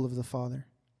the will of the Father.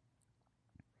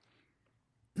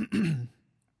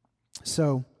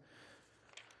 So,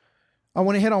 I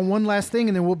want to hit on one last thing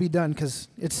and then we'll be done because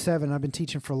it's 7. I've been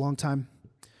teaching for a long time.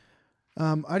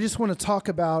 I just want to talk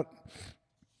about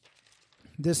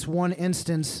this one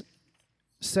instance,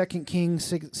 2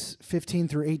 Kings 6:15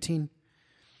 through 18.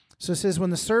 So it says, when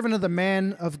the servant of the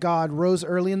man of God rose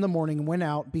early in the morning and went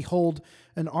out, behold,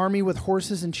 an army with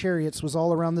horses and chariots was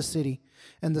all around the city.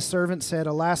 And the servant said,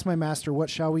 alas, my master,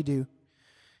 what shall we do?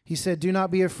 He said, do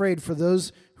not be afraid, for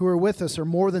those who are with us are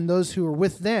more than those who are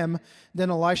with them.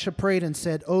 Then Elisha prayed and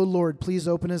said, O Lord, please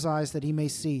open his eyes that he may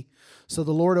see. So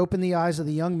the Lord opened the eyes of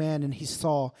the young man, and he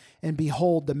saw, and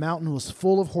behold, the mountain was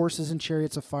full of horses and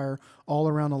chariots of fire all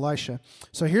around Elisha.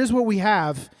 So here's what we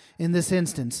have in this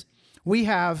instance. We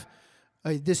have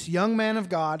this young man of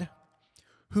God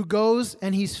who goes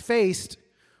and he's faced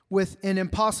with an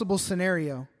impossible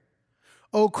scenario.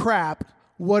 Oh crap,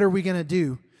 what are we going to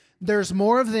do? There's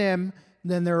more of them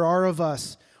than there are of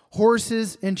us.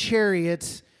 Horses and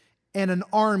chariots and an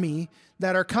army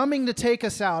that are coming to take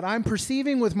us out. I'm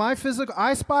perceiving with my physical,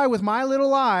 I spy with my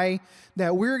little eye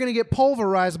that we're going to get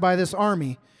pulverized by this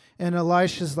army. And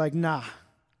Elisha's like, nah,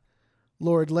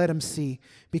 Lord, let him see.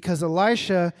 Because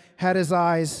Elisha had his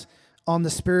eyes on the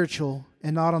spiritual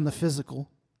and not on the physical.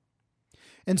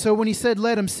 And so when he said,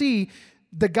 let him see,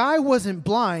 the guy wasn't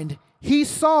blind. He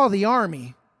saw the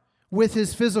army with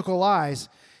his physical eyes.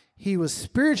 He was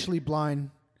spiritually blind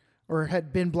or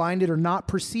had been blinded or not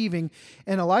perceiving.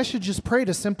 And Elisha just prayed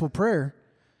a simple prayer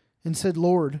and said,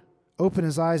 Lord, open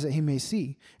his eyes that he may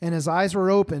see. And his eyes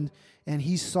were opened and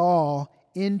he saw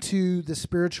into the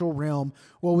spiritual realm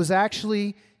what was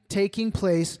actually taking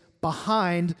place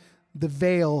behind the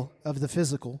veil of the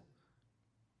physical.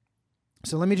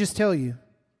 So let me just tell you,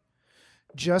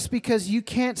 just because you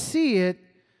can't see it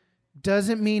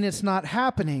doesn't mean it's not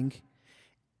happening.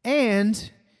 And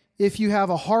if you have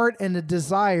a heart and a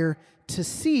desire to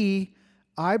see,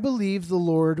 I believe the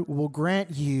Lord will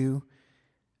grant you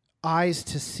eyes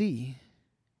to see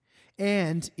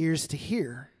and ears to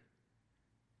hear.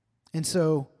 And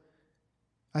so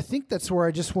I think that's where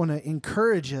I just want to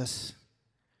encourage us,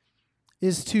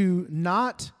 is to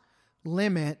not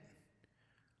limit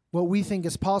what we think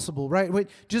is possible, right?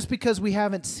 Just because we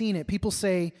haven't seen it. People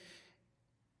say,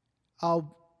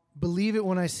 I'll believe it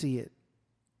when I see it.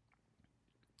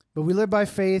 But we live by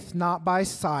faith, not by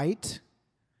sight,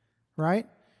 right?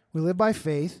 We live by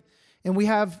faith. And we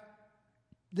have,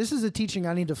 this is a teaching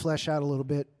I need to flesh out a little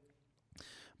bit.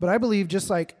 But I believe just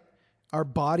like our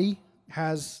body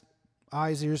has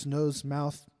eyes, ears, nose,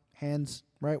 mouth, hands,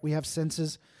 right? We have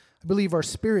senses. I believe our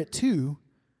spirit, too,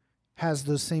 has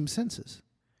those same senses.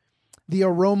 The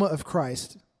aroma of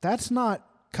Christ, that's not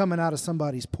coming out of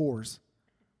somebody's pores.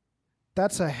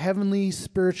 That's a heavenly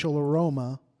spiritual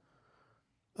aroma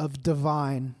of the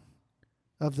divine.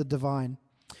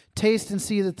 Taste and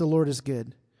see that the Lord is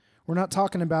good. We're not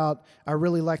talking about, I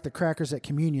really like the crackers at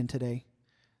communion today.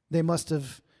 They must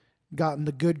have gotten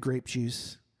the good grape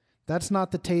juice. That's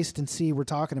not the taste and see we're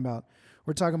talking about.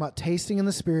 We're talking about tasting in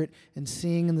the Spirit and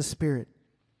seeing in the Spirit.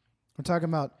 We're talking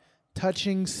about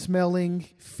touching, smelling,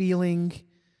 feeling.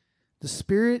 The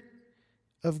Spirit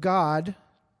of God,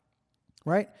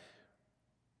 right?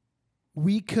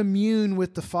 We commune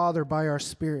with the Father by our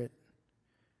Spirit.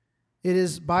 It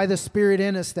is by the Spirit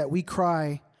in us that we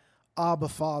cry, Abba,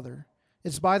 Father.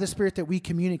 It's by the Spirit that we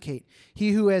communicate.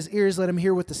 He who has ears, let him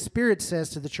hear what the Spirit says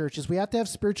to the churches. We have to have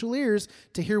spiritual ears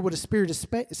to hear what a Spirit is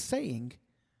saying,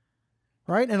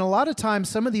 right? And a lot of times,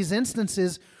 some of these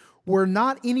instances were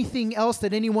not anything else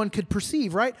that anyone could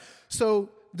perceive, right? So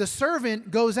the servant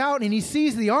goes out and he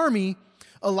sees the army.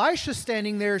 Elisha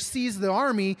standing there sees the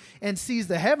army and sees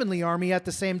the heavenly army at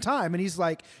the same time. And he's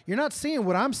like, you're not seeing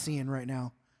what I'm seeing right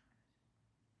now.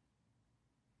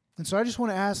 And so I just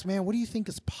want to ask, man, what do you think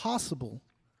is possible?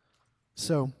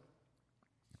 So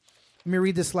let me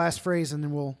read this last phrase and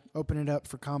then we'll open it up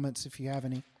for comments if you have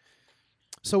any.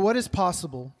 So what is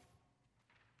possible?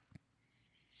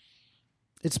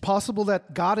 It's possible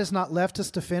that God has not left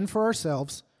us to fend for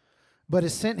ourselves, but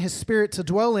has sent His Spirit to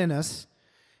dwell in us,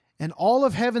 and all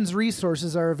of heaven's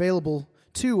resources are available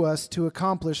to us to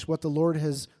accomplish what the Lord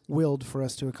has willed for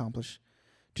us to accomplish.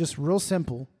 Just real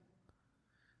simple.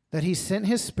 That He sent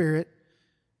His Spirit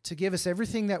to give us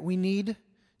everything that we need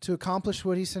to accomplish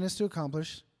what He sent us to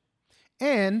accomplish,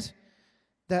 and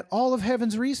that all of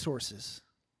heaven's resources,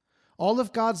 all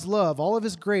of God's love, all of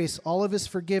His grace, all of His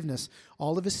forgiveness,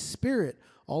 all of His Spirit,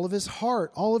 all of His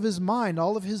heart, all of His mind,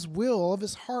 all of His will, all of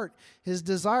His heart, His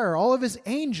desire, all of His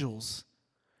angels,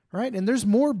 right? And there's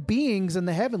more beings in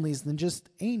the heavenlies than just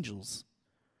angels,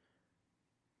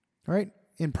 right?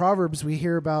 In Proverbs, we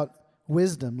hear about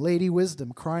wisdom, Lady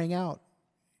Wisdom, crying out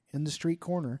in the street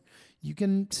corner. You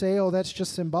can say, oh, that's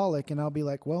just symbolic, and I'll be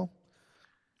like, well,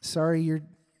 sorry,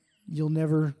 you'll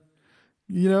never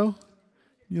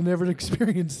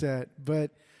experience that.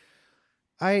 But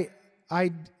I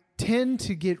tend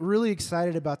to get really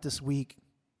excited about this week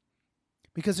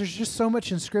because there's just so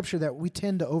much in Scripture that we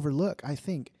tend to overlook, I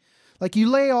think. Like, you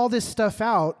lay all this stuff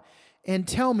out and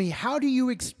tell me, how do you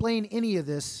explain any of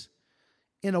this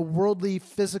in a worldly,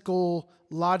 physical,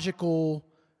 logical,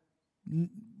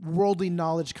 worldly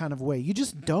knowledge kind of way? You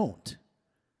just don't.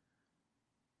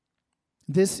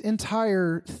 This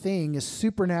entire thing is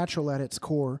supernatural at its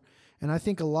core, and I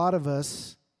think a lot of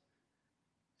us,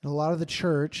 and a lot of the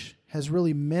church, has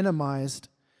really minimized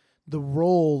the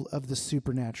role of the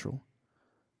supernatural.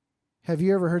 Have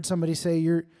you ever heard somebody say,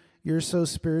 you're so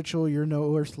spiritual, you're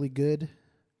no earthly good?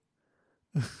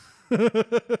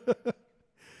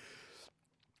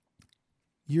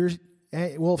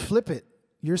 Well, flip it.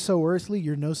 You're so earthly,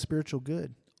 you're no spiritual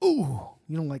good. Ooh,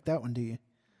 you don't like that one, do you?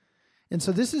 And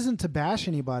so this isn't to bash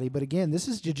anybody, but again, this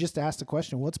is to just ask the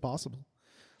question, what's possible?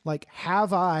 Like,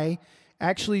 have I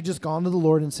actually just gone to the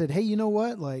Lord and said, hey, you know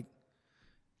what? Like,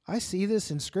 I see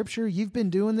this in Scripture. You've been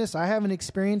doing this. I haven't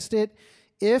experienced it.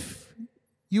 If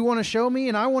you want to show me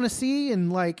and I want to see,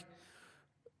 and like,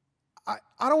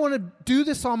 I don't want to do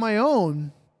this on my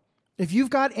own. If you've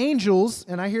got angels,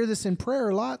 and I hear this in prayer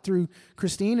a lot through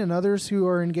Christine and others who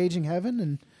are engaging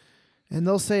heaven, and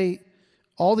they'll say,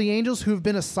 all the angels who have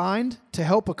been assigned to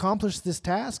help accomplish this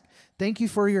task, thank you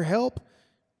for your help.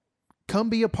 Come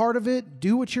be a part of it.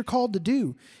 Do what you're called to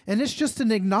do. And it's just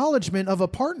an acknowledgement of a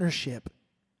partnership,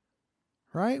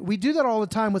 right? We do that all the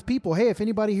time with people. Hey, if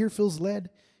anybody here feels led,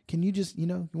 can you just,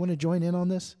 you want to join in on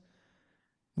this?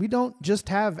 We don't just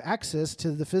have access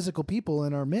to the physical people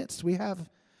in our midst. We have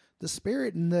the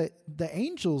Spirit and the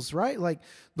angels, right? Like,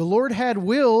 the Lord had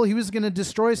will. He was going to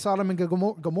destroy Sodom and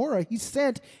Gomorrah. He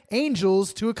sent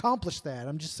angels to accomplish that.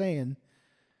 I'm just saying.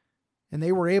 And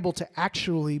they were able to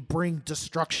actually bring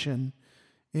destruction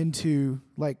into,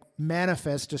 like,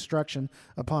 manifest destruction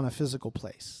upon a physical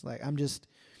place. Like,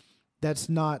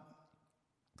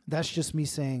 that's just me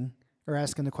saying, or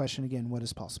asking the question again, what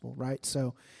is possible, right?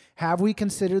 So have we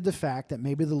considered the fact that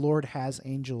maybe the Lord has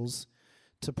angels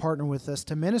to partner with us,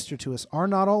 to minister to us? Are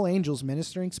not all angels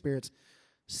ministering spirits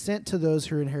sent to those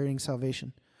who are inheriting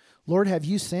salvation? Lord, have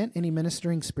you sent any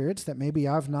ministering spirits that maybe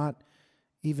I've not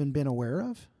even been aware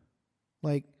of?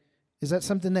 Like, is that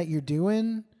something that you're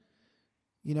doing?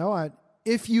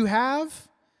 If you have,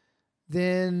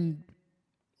 then,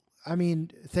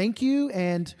 thank you.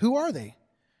 And who are they?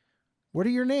 What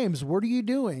are your names? What are you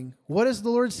doing? What has the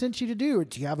Lord sent you to do?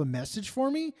 Do you have a message for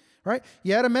me? Right?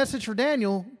 You had a message for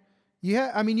Daniel. You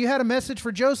had a message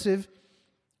for Joseph.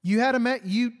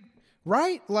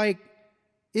 Right? Like,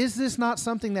 is this not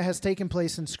something that has taken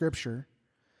place in Scripture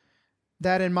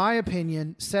that, in my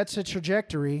opinion, sets a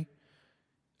trajectory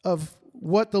of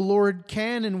what the Lord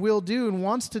can and will do and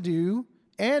wants to do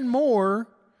and more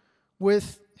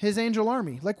with His angel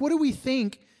army? Like, what do we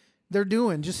think they're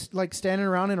doing? Just like standing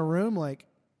around in a room like,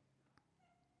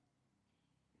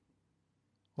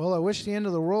 Well, I wish the end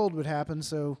of the world would happen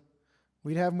so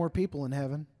we'd have more people in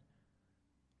heaven.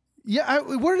 Yeah,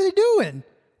 what are they doing?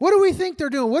 What do we think they're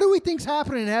doing? What do we think's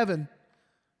happening in heaven?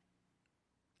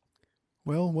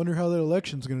 Well, wonder how that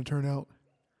election's going to turn out.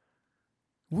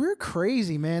 We're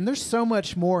crazy, man. There's so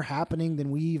much more happening than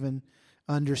we even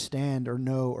understand or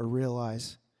know or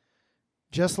realize.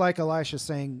 Just like Elisha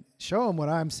saying, show them what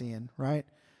I'm seeing, right?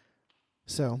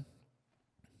 So,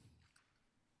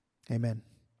 amen.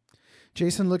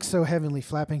 Jason looks so heavenly,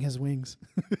 flapping his wings.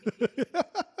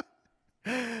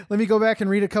 Let me go back and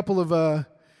read a couple of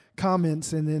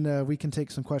comments, and then we can take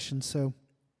some questions. So,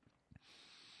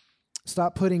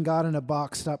 stop putting God in a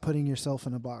box. Stop putting yourself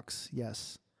in a box.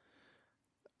 Yes.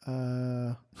 We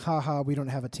don't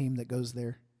have a team that goes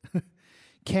there.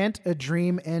 Can't a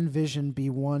dream and vision be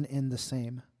one and the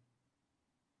same?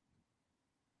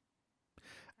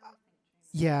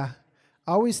 Yeah.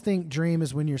 I always think dream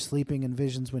is when you're sleeping and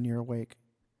vision's when you're awake.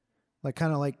 Like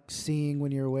kind of like seeing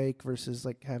when you're awake versus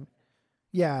like having.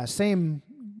 Yeah, same,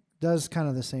 does kind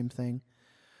of the same thing.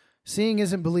 Seeing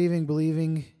isn't believing.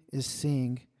 Believing is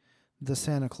seeing. The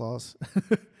Santa Claus.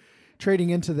 Trading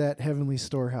into that heavenly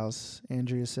storehouse,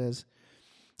 Andrea says.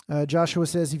 Joshua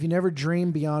says, if you never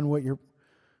dream beyond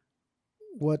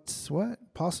what's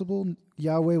possible,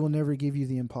 Yahweh will never give you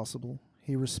the impossible.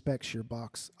 He respects your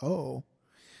box.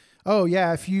 Oh,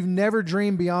 yeah, if you've never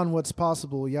dreamed beyond what's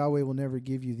possible, Yahweh will never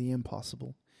give you the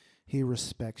impossible. He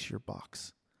respects your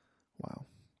box. Wow.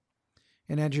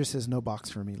 And Andrea says, no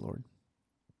box for me, Lord.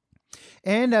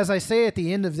 And as I say at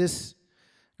the end of this,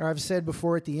 or I've said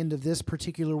before at the end of this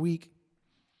particular week,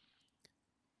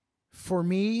 for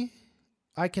me,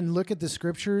 I can look at the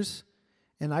scriptures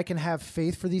and I can have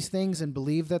faith for these things and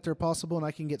believe that they're possible, and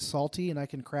I can get salty and I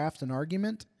can craft an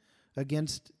argument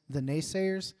against the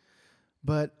naysayers,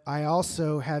 but I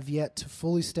also have yet to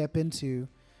fully step into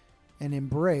and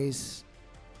embrace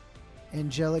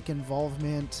angelic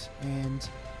involvement and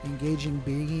engaging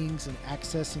beings and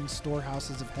accessing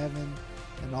storehouses of heaven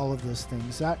and all of those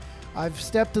things. I've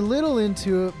stepped a little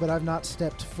into it, but I've not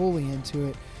stepped fully into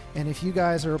it. And if you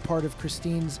guys are a part of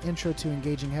Christine's Intro to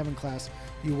Engaging Heaven class,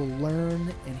 you will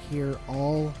learn and hear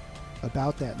all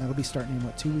about that. And that'll be starting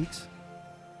in 2 weeks?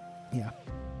 Yeah.